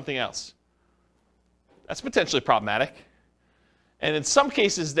rentals or something else. That's potentially problematic. And in some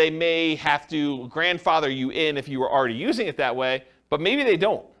cases, they may have to grandfather you in if you were already using it that way, but maybe they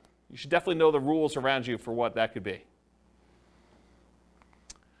don't. You should definitely know the rules around you for what that could be.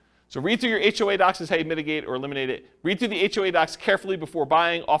 So read through your HOA docs is how you mitigate or eliminate it. Read through the HOA docs carefully before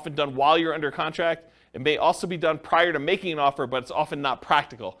buying, often done while you're under contract. It may also be done prior to making an offer, but it's often not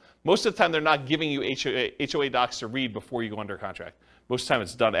practical. Most of the time, they're not giving you HOA docs to read before you go under contract. Most of the time,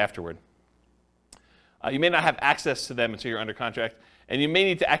 it's done afterward. You may not have access to them until you're under contract, and you may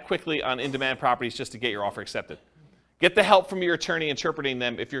need to act quickly on in-demand properties just to get your offer accepted. Get the help from your attorney interpreting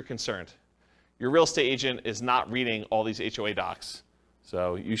them if you're concerned. Your real estate agent is not reading all these HOA docs,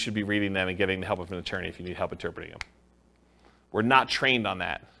 so you should be reading them and getting the help of an attorney if you need help interpreting them. We're not trained on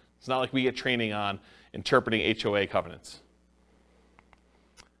that. It's not like we get training on interpreting HOA covenants.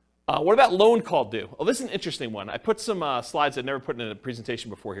 What about loan call due? Oh, this is an interesting one. I put some slides I've never put in a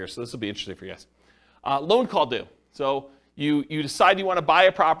presentation before here, so this will be interesting for you guys. Loan call due. So you decide you want to buy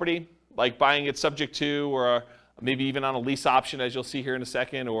a property, like buying it subject to, or maybe even on a lease option, as you'll see here in a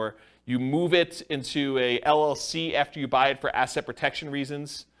second, or you move it into a LLC after you buy it for asset protection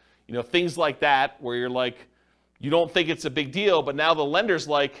reasons. You know, things like that, where you're like, you don't think it's a big deal, but now the lender's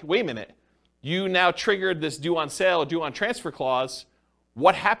like, wait a minute, you now triggered this due on sale, due on transfer clause.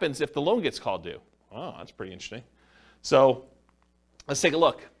 What happens if the loan gets called due? Oh, that's pretty interesting. So let's take a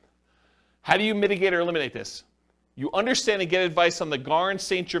look. How do you mitigate or eliminate this? You understand and get advice on the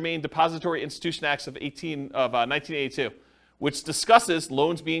Garn-St. Germain Depository Institution Acts of 1982, which discusses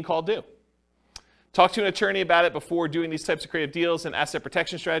loans being called due. Talk to an attorney about it before doing these types of creative deals and asset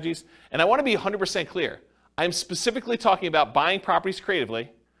protection strategies. And I want to be 100% clear. I'm specifically talking about buying properties creatively,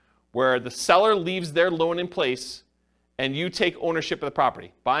 where the seller leaves their loan in place and you take ownership of the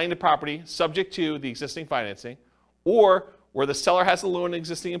property. Buying the property subject to the existing financing, or where the seller has a loan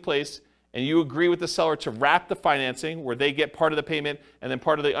existing in place and you agree with the seller to wrap the financing where they get part of the payment and then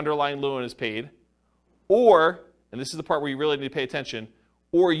part of the underlying loan is paid. Or, and this is the part where you really need to pay attention,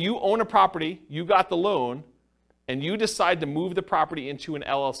 or you own a property, you got the loan, and you decide to move the property into an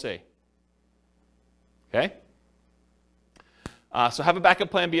LLC. Okay? So have a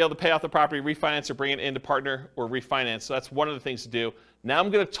backup plan, be able to pay off the property, refinance, or bring it in to partner or refinance. So that's one of the things to do. Now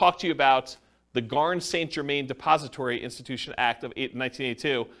I'm going to talk to you about the Garn-St. Germain Depository Institution Act of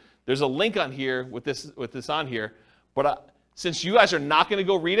 1982. There's a link on here with this on here, but since you guys are not going to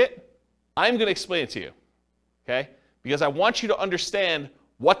go read it, I'm going to explain it to you, okay? Because I want you to understand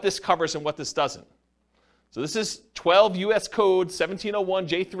what this covers and what this doesn't. So this is 12 U.S. Code 1701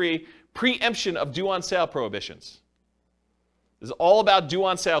 J3, preemption of due on sale prohibitions. This is all about due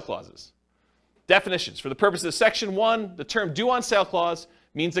on sale clauses. Definitions. For the purposes of Section 1, the term due on sale clause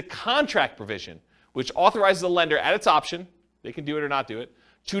means a contract provision which authorizes the lender at its option, they can do it or not do it,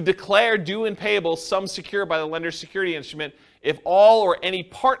 to declare due and payable sums secured by the lender's security instrument if all or any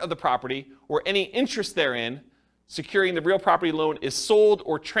part of the property or any interest therein securing the real property loan is sold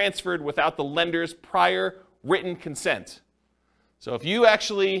or transferred without the lender's prior written consent. So if you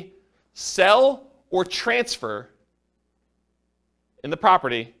actually sell or transfer in the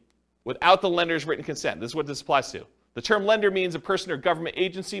property without the lender's written consent, this is what this applies to. The term lender means a person or government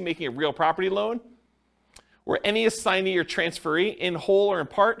agency making a real property loan, or any assignee or transferee in whole or in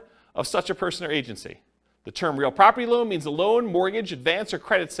part of such a person or agency. The term real property loan means a loan, mortgage, advance, or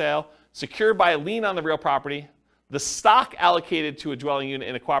credit sale secured by a lien on the real property, the stock allocated to a dwelling unit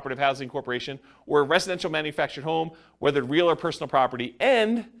in a cooperative housing corporation or a residential manufactured home, whether real or personal property,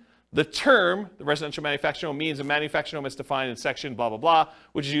 and the term, the residential manufactured home, means a manufactured home is defined in section blah, blah, blah,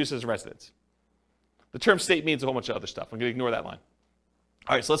 which is used as a residence. The term state means a whole bunch of other stuff. I'm going to ignore that line.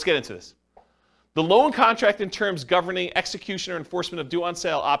 All right, so let's get into this. The loan contract and terms governing execution or enforcement of due on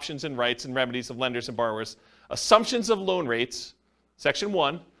sale options and rights and remedies of lenders and borrowers, assumptions of loan rates, Section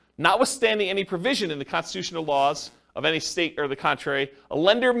 1, notwithstanding any provision in the constitutional laws of any state or the contrary, a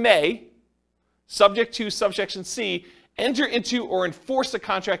lender may, subject to subsection C, enter into or enforce a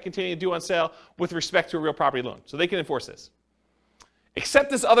contract containing a due on sale with respect to a real property loan. So they can enforce this.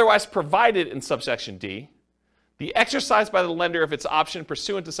 Except as otherwise provided in subsection D, the exercise by the lender of its option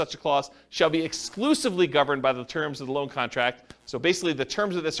pursuant to such a clause shall be exclusively governed by the terms of the loan contract. So basically the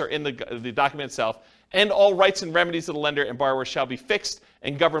terms of this are in the document itself, and all rights and remedies of the lender and borrower shall be fixed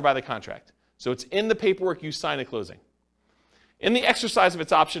and governed by the contract. So it's in the paperwork you sign at closing. In the exercise of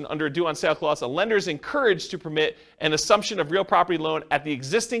its option under a due on sale clause, a lender is encouraged to permit an assumption of real property loan at the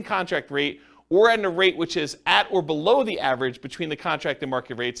existing contract rate or at a rate which is at or below the average between the contract and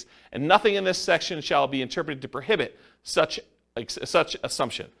market rates, and nothing in this section shall be interpreted to prohibit such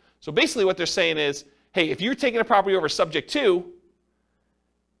assumption. So basically what they're saying is, hey, if you're taking a property over subject to,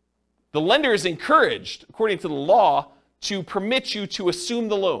 the lender is encouraged, according to the law, to permit you to assume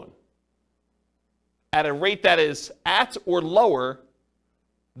the loan at a rate that is at or lower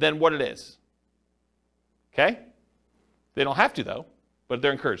than what it is. Okay? They don't have to, though, but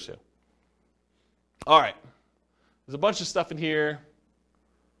they're encouraged to. All right. There's a bunch of stuff in here.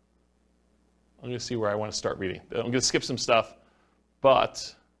 I'm going to see where I want to start reading. I'm going to skip some stuff.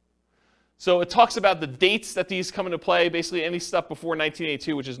 But, so it talks about the dates that these come into play, basically any stuff before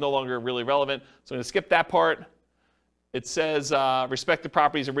 1982, which is no longer really relevant. So I'm going to skip that part. It says respective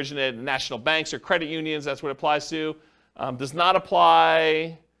properties originated in national banks or credit unions. That's what it applies to. Does not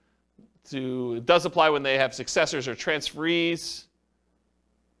apply to, it does apply when they have successors or transferees.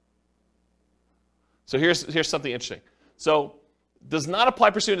 So here's something interesting. So does not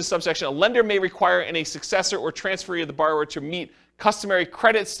apply pursuant to subsection. A lender may require in a successor or transferee of the borrower to meet customary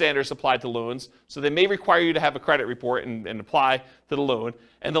credit standards applied to loans. So they may require you to have a credit report and apply to the loan.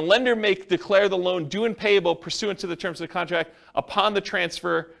 And the lender may declare the loan due and payable pursuant to the terms of the contract upon the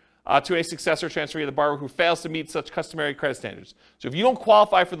transfer to a successor or transferee of the borrower who fails to meet such customary credit standards. So if you don't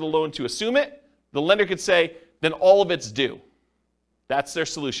qualify for the loan to assume it, the lender could say, then all of it's due. That's their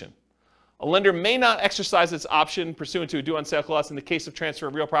solution. A lender may not exercise its option pursuant to a due on sale clause in the case of transfer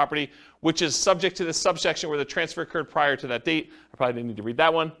of real property, which is subject to this subsection where the transfer occurred prior to that date. I probably didn't need to read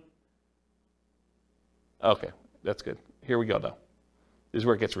that one. Okay, that's good. Here we go, though. This is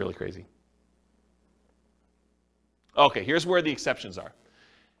where it gets really crazy. Okay, here's where the exceptions are.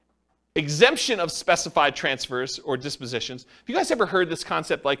 Exemption of specified transfers or dispositions. Have you guys ever heard this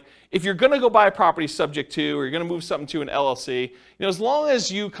concept? Like, if you're going to go buy a property subject to, or you're going to move something to an LLC, as long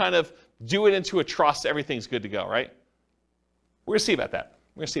as you kind of do it into a trust, everything's good to go, right? We're going to see about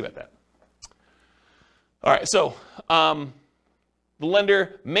that. All right, so the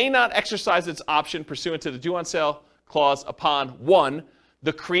lender may not exercise its option pursuant to the due on sale clause upon 1,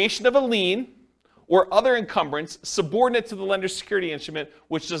 the creation of a lien or other encumbrance subordinate to the lender's security instrument,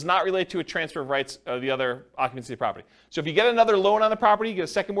 which does not relate to a transfer of rights of the other occupancy of the property. So if you get another loan on the property, you get a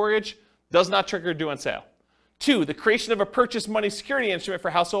second mortgage, does not trigger due on sale. 2, the creation of a purchase money security instrument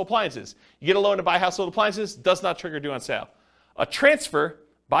for household appliances. You get a loan to buy household appliances, does not trigger due on sale. A transfer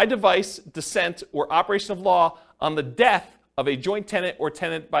by device, descent, or operation of law on the death of a joint tenant or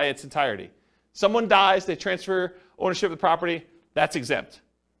tenant by its entirety. Someone dies, they transfer ownership of the property, that's exempt.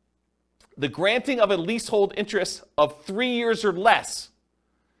 The granting of a leasehold interest of 3 years or less.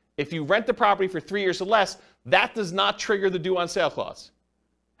 If you rent the property for 3 years or less, that does not trigger the due on sale clause.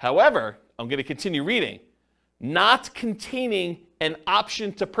 However, I'm going to continue reading. Not containing an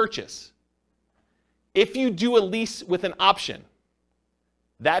option to purchase. If you do a lease with an option,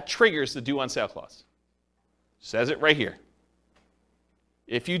 that triggers the due on sale clause. Says it right here.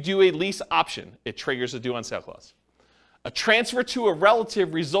 If you do a lease option, it triggers the due on sale clause. A transfer to a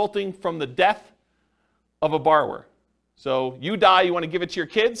relative resulting from the death of a borrower. So you die, you want to give it to your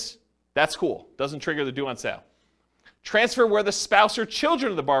kids, that's cool. Doesn't trigger the due on sale. Transfer where the spouse or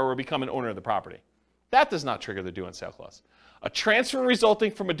children of the borrower become an owner of the property. That does not trigger the due on sale clause. A transfer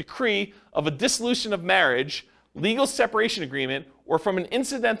resulting from a decree of a dissolution of marriage, legal separation agreement, or from an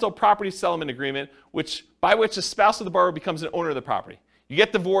incidental property settlement agreement by which the spouse of the borrower becomes an owner of the property. You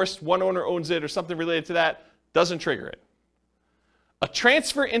get divorced, one owner owns it or something related to that, doesn't trigger it. A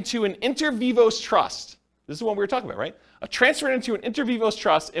transfer into an inter vivos trust. This is the one we were talking about, right? A transfer into an inter vivos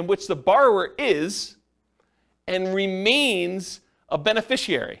trust in which the borrower is and remains a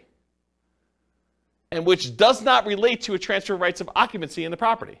beneficiary, and which does not relate to a transfer of rights of occupancy in the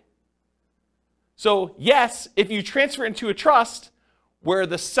property. So yes, if you transfer into a trust where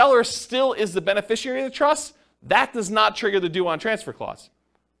the seller still is the beneficiary of the trust, that does not trigger the due on transfer clause.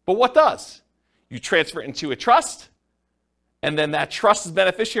 But what does? You transfer into a trust, and then that trust's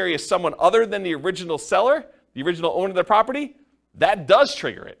beneficiary is someone other than the original seller, the original owner of the property, that does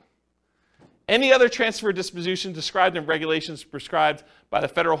trigger it. Any other transfer or disposition described in regulations prescribed by the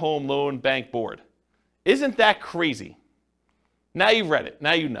Federal Home Loan Bank Board. Isn't that crazy? Now you've read it.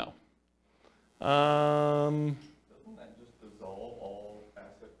 Now you know. Doesn't that just dissolve all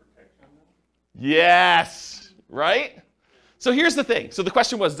asset protection? Yes, right? So here's the thing. So the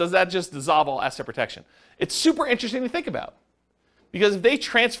question was, does that just dissolve all asset protection? It's super interesting to think about. Because if they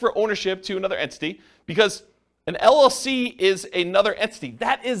transfer ownership to another entity, because an LLC is another entity,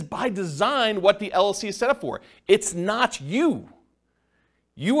 that is by design what the LLC is set up for. It's not you.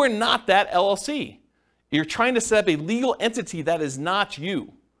 You are not that LLC. You're trying to set up a legal entity that is not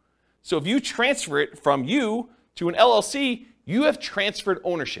you. So if you transfer it from you to an LLC, you have transferred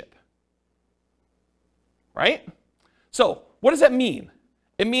ownership. Right? So what does that mean?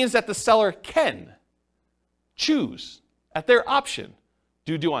 It means that the seller can choose, at their option,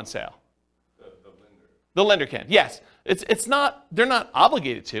 do due on sale. The lender can, yes. It's not, they're not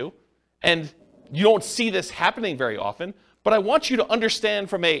obligated to, and you don't see this happening very often, but I want you to understand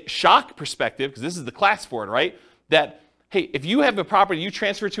from a shock perspective, because this is the class for it, right? That, hey, if you have a property you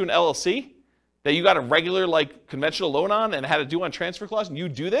transfer to an LLC that you got a regular, like, conventional loan on and had a due on transfer clause, and you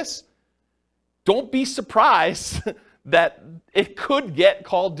do this, don't be surprised that it could get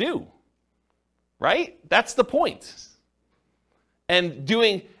called due, right? That's the point. And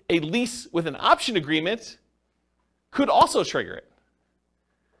doing a lease with an option agreement could also trigger it.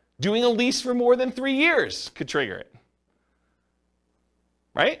 Doing a lease for more than 3 years could trigger it.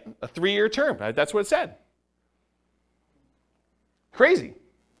 Right? A 3-year term. That's what it said. Crazy.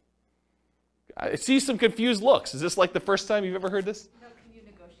 I see some confused looks. Is this like the first time you've ever heard this? No, can you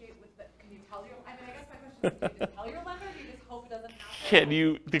negotiate with the, can you tell your, I mean, I guess my question is, can you just tell your lender, or do you just hope it doesn't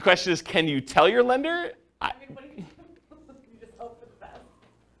happen? The question is, can you tell your lender? I mean, what do you you just hope for the best?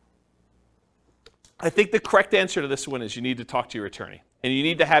 I think the correct answer to this one is you need to talk to your attorney. And you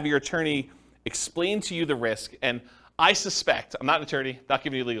need to have your attorney explain to you the risk. And I suspect, I'm not an attorney, not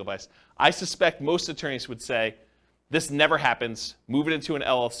giving you legal advice, I suspect most attorneys would say, this never happens, move it into an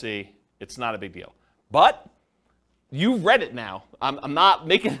LLC, it's not a big deal. But you've read it now. I'm not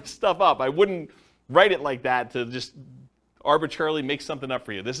making this stuff up. I wouldn't write it like that to just arbitrarily make something up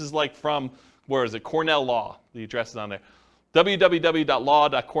for you. This is like from, where is it, Cornell Law. The address is on there.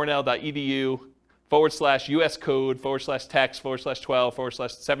 www.law.cornell.edu/US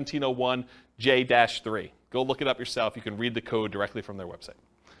code/text/12/1701J-3. Go look it up yourself. You can read the code directly from their website.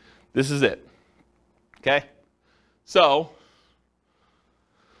 This is it. Okay? So,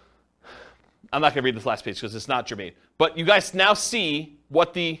 I'm not going to read this last page because it's not germane. But you guys now see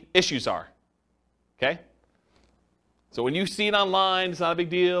what the issues are. Okay? So when you see it online, it's not a big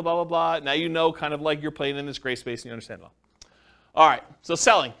deal, blah, blah, blah. Now you know kind of like you're playing in this gray space and you understand it all. All right, so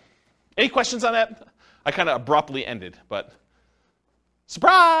selling. Any questions on that? I kind of abruptly ended, but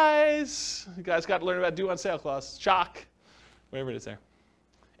surprise! You guys got to learn about due on sale clause. Shock. Whatever it is there.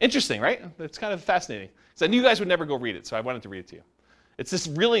 Interesting, right? It's kind of fascinating. So I knew you guys would never go read it, so I wanted to read it to you. It's this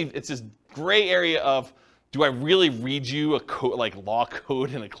gray area of, do I really read you a code, like law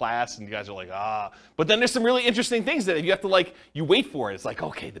code in a class? And you guys are like, ah. But then there's some really interesting things that you have to like, you wait for it. It's like,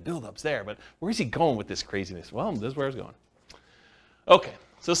 okay, the build-up's there, but where's he going with this craziness? Well, this is where I was going. Okay,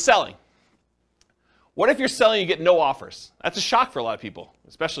 so selling. What if you're selling and you get no offers? That's a shock for a lot of people,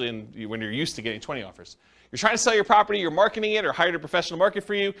 especially when you're used to getting 20 offers. You're trying to sell your property, you're marketing it or hired a professional market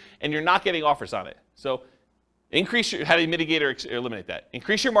for you, and you're not getting offers on it. So how do you mitigate or eliminate that?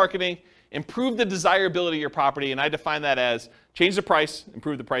 Increase your marketing, improve the desirability of your property, and I define that as change the price,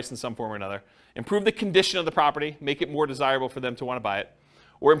 improve the price in some form or another, improve the condition of the property, make it more desirable for them to want to buy it,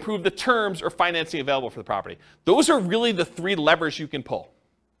 or improve the terms or financing available for the property. Those are really the three levers you can pull,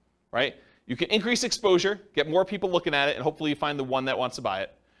 right? You can increase exposure, get more people looking at it, and hopefully you find the one that wants to buy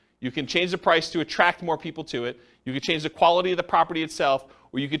it. You can change the price to attract more people to it. You can change the quality of the property itself,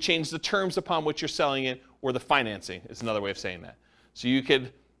 or you could change the terms upon which you're selling it, or the financing is another way of saying that. So you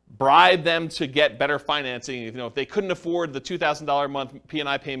could bribe them to get better financing. If they couldn't afford the $2,000 a month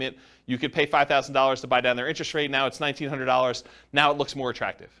P&I payment, you could pay $5,000 to buy down their interest rate. Now it's $1,900. Now it looks more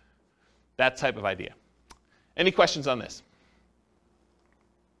attractive. That type of idea. Any questions on this?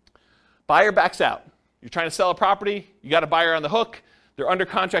 Buyer backs out. You're trying to sell a property. You got a buyer on the hook. They're under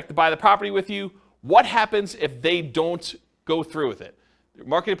contract to buy the property with you. What happens if they don't go through with it?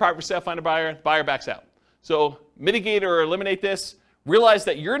 Marketed property for sale, find a buyer, buyer backs out. So mitigate or eliminate this. Realize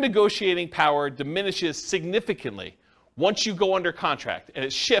that your negotiating power diminishes significantly once you go under contract, and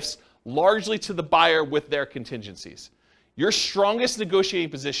it shifts largely to the buyer with their contingencies. Your strongest negotiating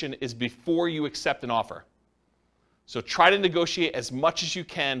position is before you accept an offer. So try to negotiate as much as you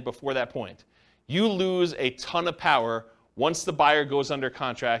can before that point. You lose a ton of power once the buyer goes under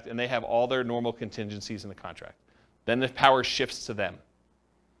contract and they have all their normal contingencies in the contract. Then the power shifts to them.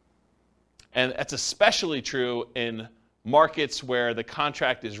 And that's especially true in markets where the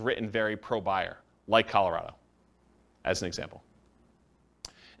contract is written very pro-buyer, like Colorado, as an example.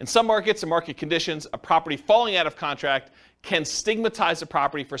 In some markets and market conditions, a property falling out of contract can stigmatize a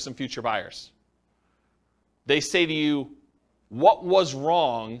property for some future buyers. They say to you, what was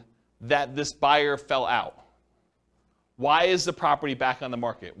wrong that this buyer fell out? Why is the property back on the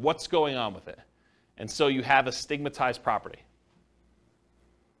market? What's going on with it? And so you have a stigmatized property.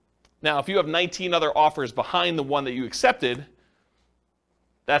 Now, if you have 19 other offers behind the one that you accepted,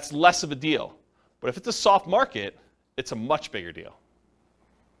 that's less of a deal. But if it's a soft market, it's a much bigger deal.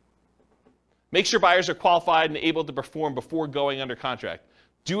 Make sure buyers are qualified and able to perform before going under contract.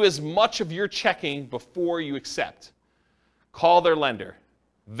 Do as much of your checking before you accept. Call their lender.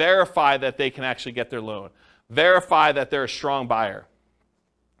 Verify that they can actually get their loan. Verify that they're a strong buyer.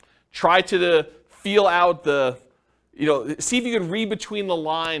 Try to feel out the, see if you can read between the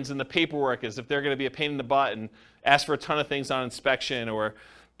lines in the paperwork as if they're going to be a pain in the butt and ask for a ton of things on inspection or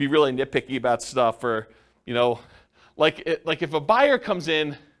be really nitpicky about stuff or, like if a buyer comes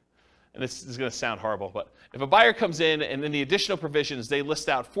in, and this is going to sound horrible, but if a buyer comes in and in the additional provisions, they list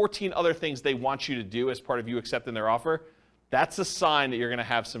out 14 other things they want you to do as part of you accepting their offer, that's a sign that you're going to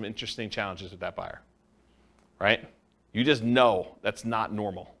have some interesting challenges with that buyer, right? You just know that's not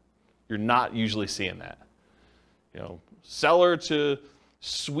normal. You're not usually seeing that. Seller to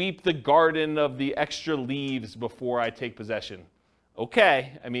sweep the garden of the extra leaves before I take possession.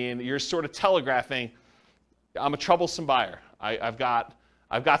 Okay, you're sort of telegraphing, I'm a troublesome buyer. I've got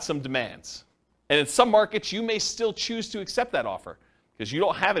some demands. And in some markets, you may still choose to accept that offer because you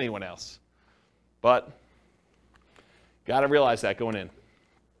don't have anyone else. But got to realize that going in.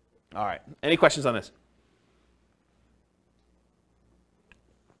 All right, any questions on this?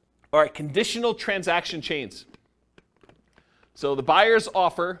 All right, conditional transaction chains. So the buyer's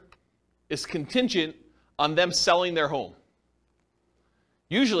offer is contingent on them selling their home.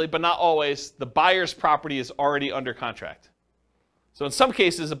 Usually, but not always, the buyer's property is already under contract. So in some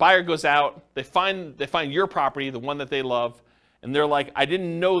cases, a buyer goes out, they find your property, the one that they love, and they're like, I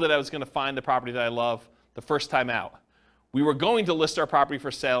didn't know that I was going to find the property that I love the first time out. We were going to list our property for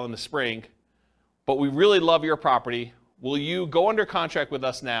sale in the spring, but we really love your property. Will you go under contract with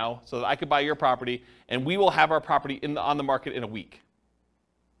us now so that I could buy your property, and we will have our property on the market in a week?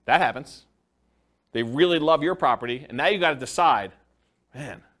 That happens. They really love your property, and now you got to decide,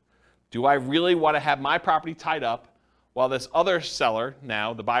 man, do I really want to have my property tied up while this other seller,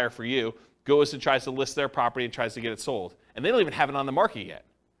 now the buyer for you, goes and tries to list their property and tries to get it sold? And they don't even have it on the market yet.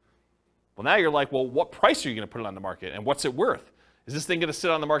 Well, now you're like, well, what price are you going to put it on the market, and what's it worth? Is this thing going to sit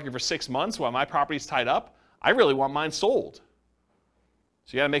on the market for 6 months while my property's tied up? I really want mine sold.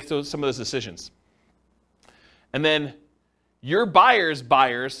 So you got to make some of those decisions. And then your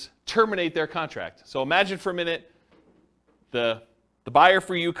buyers terminate their contract. So imagine for a minute, the buyer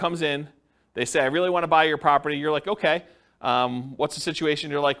for you comes in. They say, I really want to buy your property. You're like, okay, what's the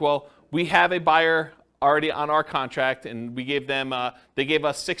situation? You're like, well, we have a buyer already on our contract, and we gave them, they gave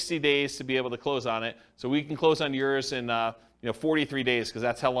us 60 days to be able to close on it. So we can close on yours in 43 days because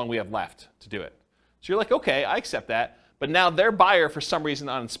that's how long we have left to do it. So you're like, okay, I accept that. But now their buyer, for some reason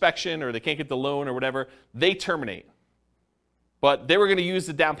on inspection or they can't get the loan or whatever, they terminate. But they were going to use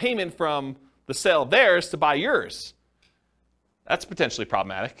the down payment from the sale of theirs to buy yours. That's potentially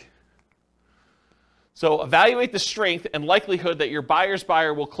problematic, So evaluate the strength and likelihood that your buyer's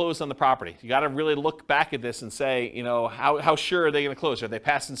buyer will close on the property. You got to really look back at this and say, how sure are they going to close? Are they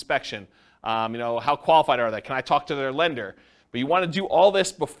past inspection? How qualified are they? Can I talk to their lender? But you want to do all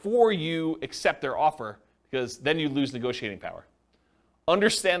this before you accept their offer, because then you lose negotiating power.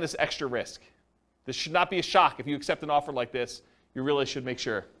 Understand this extra risk. This should not be a shock. If you accept an offer like this, you really should make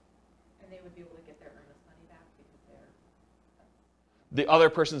sure. And they would be able to get their earnest money back because The they're other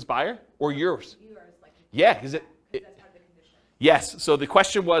person's buyer or yours? yours, like Yeah, because that's part of the condition. yes. So the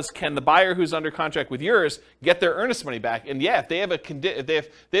question was, can the buyer who's under contract with yours get their earnest money back? And yeah, if they have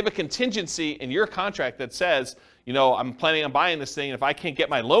a contingency in your contract that says, I'm planning on buying this thing, and if I can't get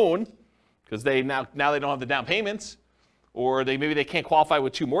my loan, because they now they don't have the down payments, or maybe they can't qualify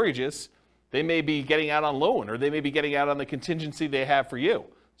with 2 mortgages, they may be getting out on loan, or they may be getting out on the contingency they have for you.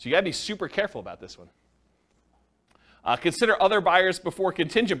 So you got to be super careful about this one. Consider other buyers before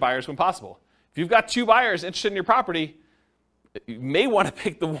contingent buyers when possible. If you've got 2 buyers interested in your property, you may want to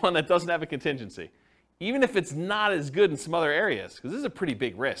pick the one that doesn't have a contingency, even if it's not as good in some other areas, because this is a pretty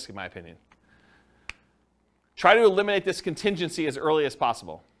big risk, in my opinion. Try to eliminate this contingency as early as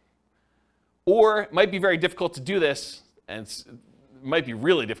possible. Or it might be very difficult to do this, and it might be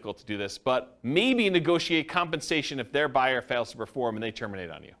really difficult to do this, but maybe negotiate compensation if their buyer fails to perform and they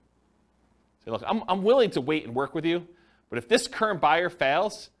terminate on you. Say, look, I'm willing to wait and work with you, but if this current buyer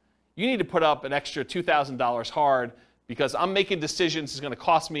fails, you need to put up an extra $2,000 hard, because I'm making decisions. It's going to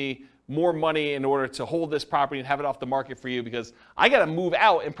cost me more money in order to hold this property and have it off the market for you, because I got to move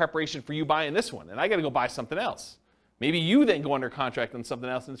out in preparation for you buying this one, and I got to go buy something else. Maybe you then go under contract on something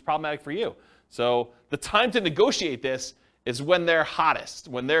else, and it's problematic for you. So the time to negotiate this is when they're hottest,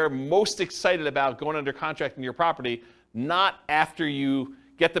 when they're most excited about going under contract in your property, not after you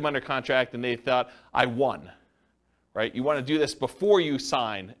get them under contract and they thought, I won, right? You want to do this before you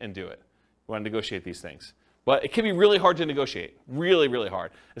sign and do it. You want to negotiate these things. But it can be really hard to negotiate, really, really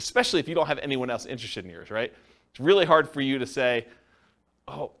hard, especially if you don't have anyone else interested in yours, right? It's really hard for you to say,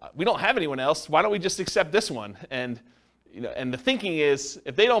 oh, we don't have anyone else. Why don't we just accept this one? And the thinking is,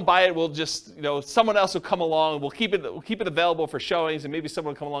 if they don't buy it, we'll just, someone else will come along. We'll keep it available for showings, and maybe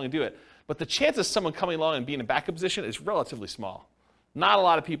someone will come along and do it. But the chance of someone coming along and being in backup position is relatively small. Not a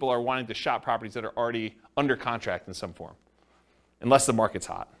lot of people are wanting to shop properties that are already under contract in some form, unless the market's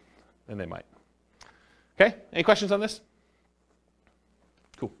hot, then they might. Okay, any questions on this?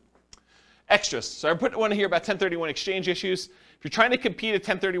 Cool. Extras. So I put one here about 1031 exchange issues. If you're trying to compete at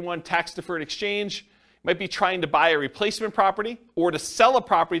 1031 tax-deferred exchange, you might be trying to buy a replacement property or to sell a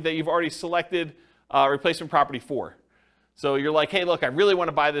property that you've already selected a replacement property for. So you're like, hey, look, I really want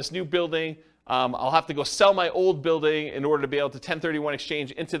to buy this new building. I'll have to go sell my old building in order to be able to 1031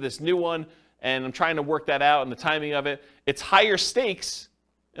 exchange into this new one, and I'm trying to work that out and the timing of it. It's higher stakes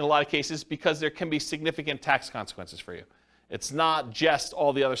in a lot of cases because there can be significant tax consequences for you. It's not just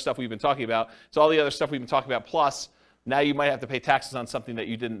all the other stuff we've been talking about. It's all the other stuff we've been talking about, plus now you might have to pay taxes on something that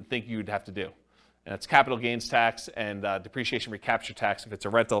you didn't think you would have to do. And it's capital gains tax and depreciation recapture tax if it's a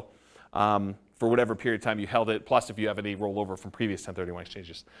rental for whatever period of time you held it, plus if you have any rollover from previous 1031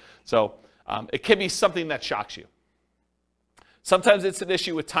 exchanges. So it can be something that shocks you. Sometimes it's an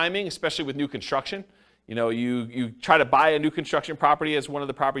issue with timing, especially with new construction. You try to buy a new construction property as one of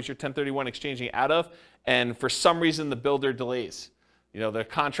the properties you're 1031 exchanging out of, and for some reason the builder delays. The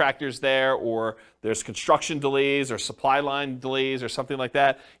contractor's there, or there's construction delays or supply line delays or something like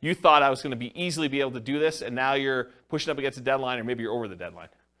that. You thought I was going to easily be able to do this, and now you're pushing up against a deadline, or maybe you're over the deadline.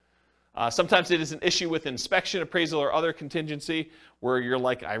 Sometimes it is an issue with inspection, appraisal, or other contingency where you're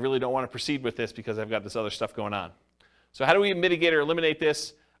like, I really don't want to proceed with this because I've got this other stuff going on. So how do we mitigate or eliminate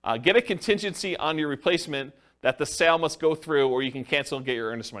this? Get a contingency on your replacement that the sale must go through, or you can cancel and get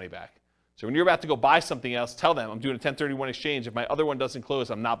your earnest money back. So when you're about to go buy something else, tell them, I'm doing a 1031 exchange. If my other one doesn't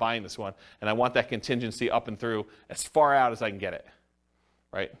close, I'm not buying this one. And I want that contingency up and through as far out as I can get it,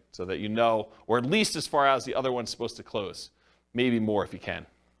 right? So that you know, or at least as far out as the other one's supposed to close. Maybe more if you can.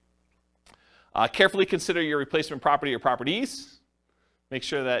 Carefully consider your replacement property or properties. Make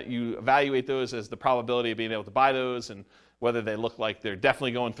sure that you evaluate those as the probability of being able to buy those, and whether they look like they're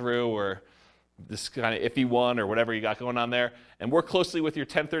definitely going through, or this kind of iffy one, or whatever you got going on there. And work closely with your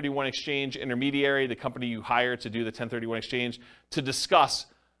 1031 exchange intermediary, the company you hire to do the 1031 exchange, to discuss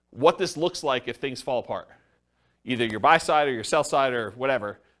what this looks like if things fall apart. Either your buy side or your sell side or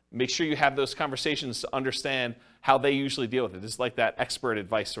whatever. Make sure you have those conversations to understand how they usually deal with it. This is like that expert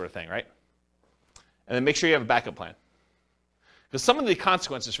advice sort of thing, right? And then make sure you have a backup plan. Because some of the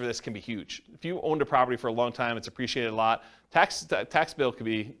consequences for this can be huge. If you owned a property for a long time, it's appreciated a lot. Tax bill could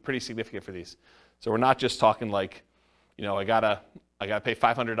be pretty significant for these. So we're not just talking like, I gotta pay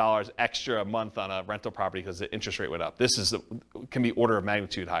 $500 extra a month on a rental property because the interest rate went up. This can be orders of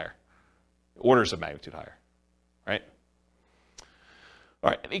magnitude higher, right? All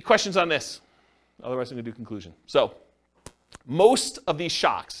right, any questions on this? Otherwise, I'm gonna do conclusion. So, most of these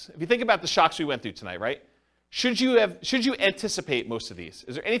shocks, if you think about the shocks we went through tonight, right? Should you anticipate most of these?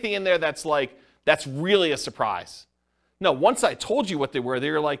 Is there anything in there that's really a surprise? No, once I told you what they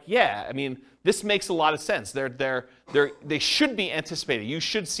were like, yeah, I mean, this makes a lot of sense. They should be anticipated. You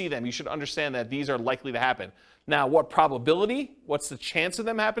should see them. You should understand that these are likely to happen. Now, what probability? What's the chance of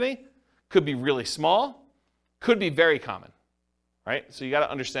them happening? Could be really small, could be very common, right? So you got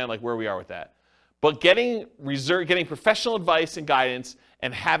to understand where we are with that. But getting professional advice and guidance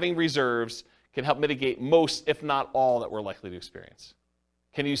and having reserves can help mitigate most, if not all, that we're likely to experience.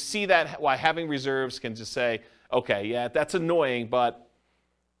 Can you see that? Why having reserves can just say, okay, yeah, that's annoying, but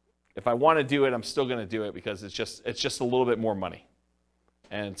if I want to do it, I'm still going to do it because it's just a little bit more money.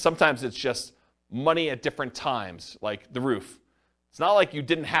 And sometimes it's just money at different times, like the roof. It's not like you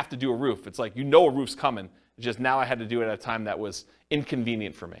didn't have to do a roof. It's like a roof's coming. It's just now I had to do it at a time that was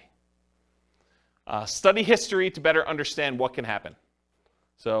inconvenient for me. Study history to better understand what can happen.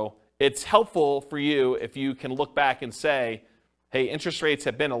 So it's helpful for you if you can look back and say, hey, interest rates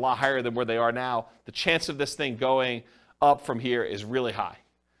have been a lot higher than where they are now. The chance of this thing going up from here is really high.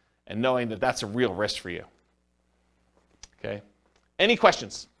 And knowing that that's a real risk for you. Okay? Any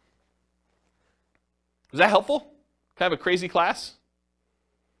questions? Was that helpful? Kind of a crazy class?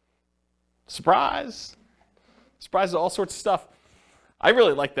 Surprise. Surprise at all sorts of stuff. I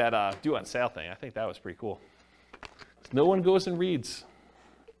really like that due on sale thing. I think that was pretty cool. No one goes and reads.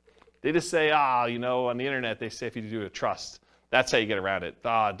 They just say, on the internet, they say if you do a trust, that's how you get around it.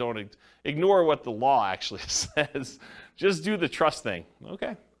 Don't ignore what the law actually says. Just do the trust thing.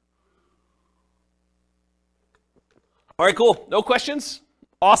 Okay. All right, cool. No questions?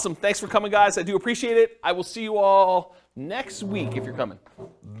 Awesome. Thanks for coming, guys. I do appreciate it. I will see you all next week if you're coming.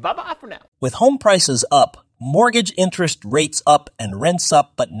 Bye-bye for now. With home prices up, mortgage interest rates up, and rents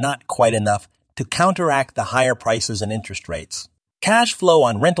up, but not quite enough to counteract the higher prices and interest rates, cash flow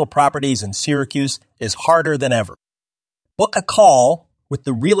on rental properties in Syracuse is harder than ever. Book a call with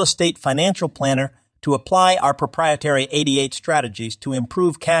the Real Estate Financial Planner to apply our proprietary 88 strategies to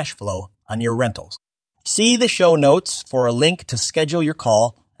improve cash flow on your rentals. See the show notes for a link to schedule your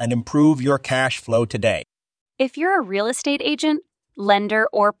call and improve your cash flow today. If you're a real estate agent, lender,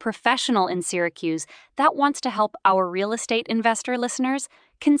 or professional in Syracuse that wants to help our real estate investor listeners,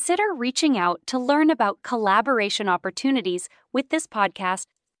 consider reaching out to learn about collaboration opportunities with this podcast.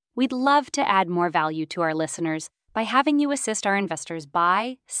 We'd love to add more value to our listeners by having you assist our investors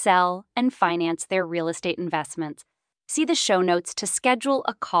buy, sell, and finance their real estate investments. See the show notes to schedule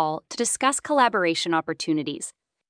a call to discuss collaboration opportunities.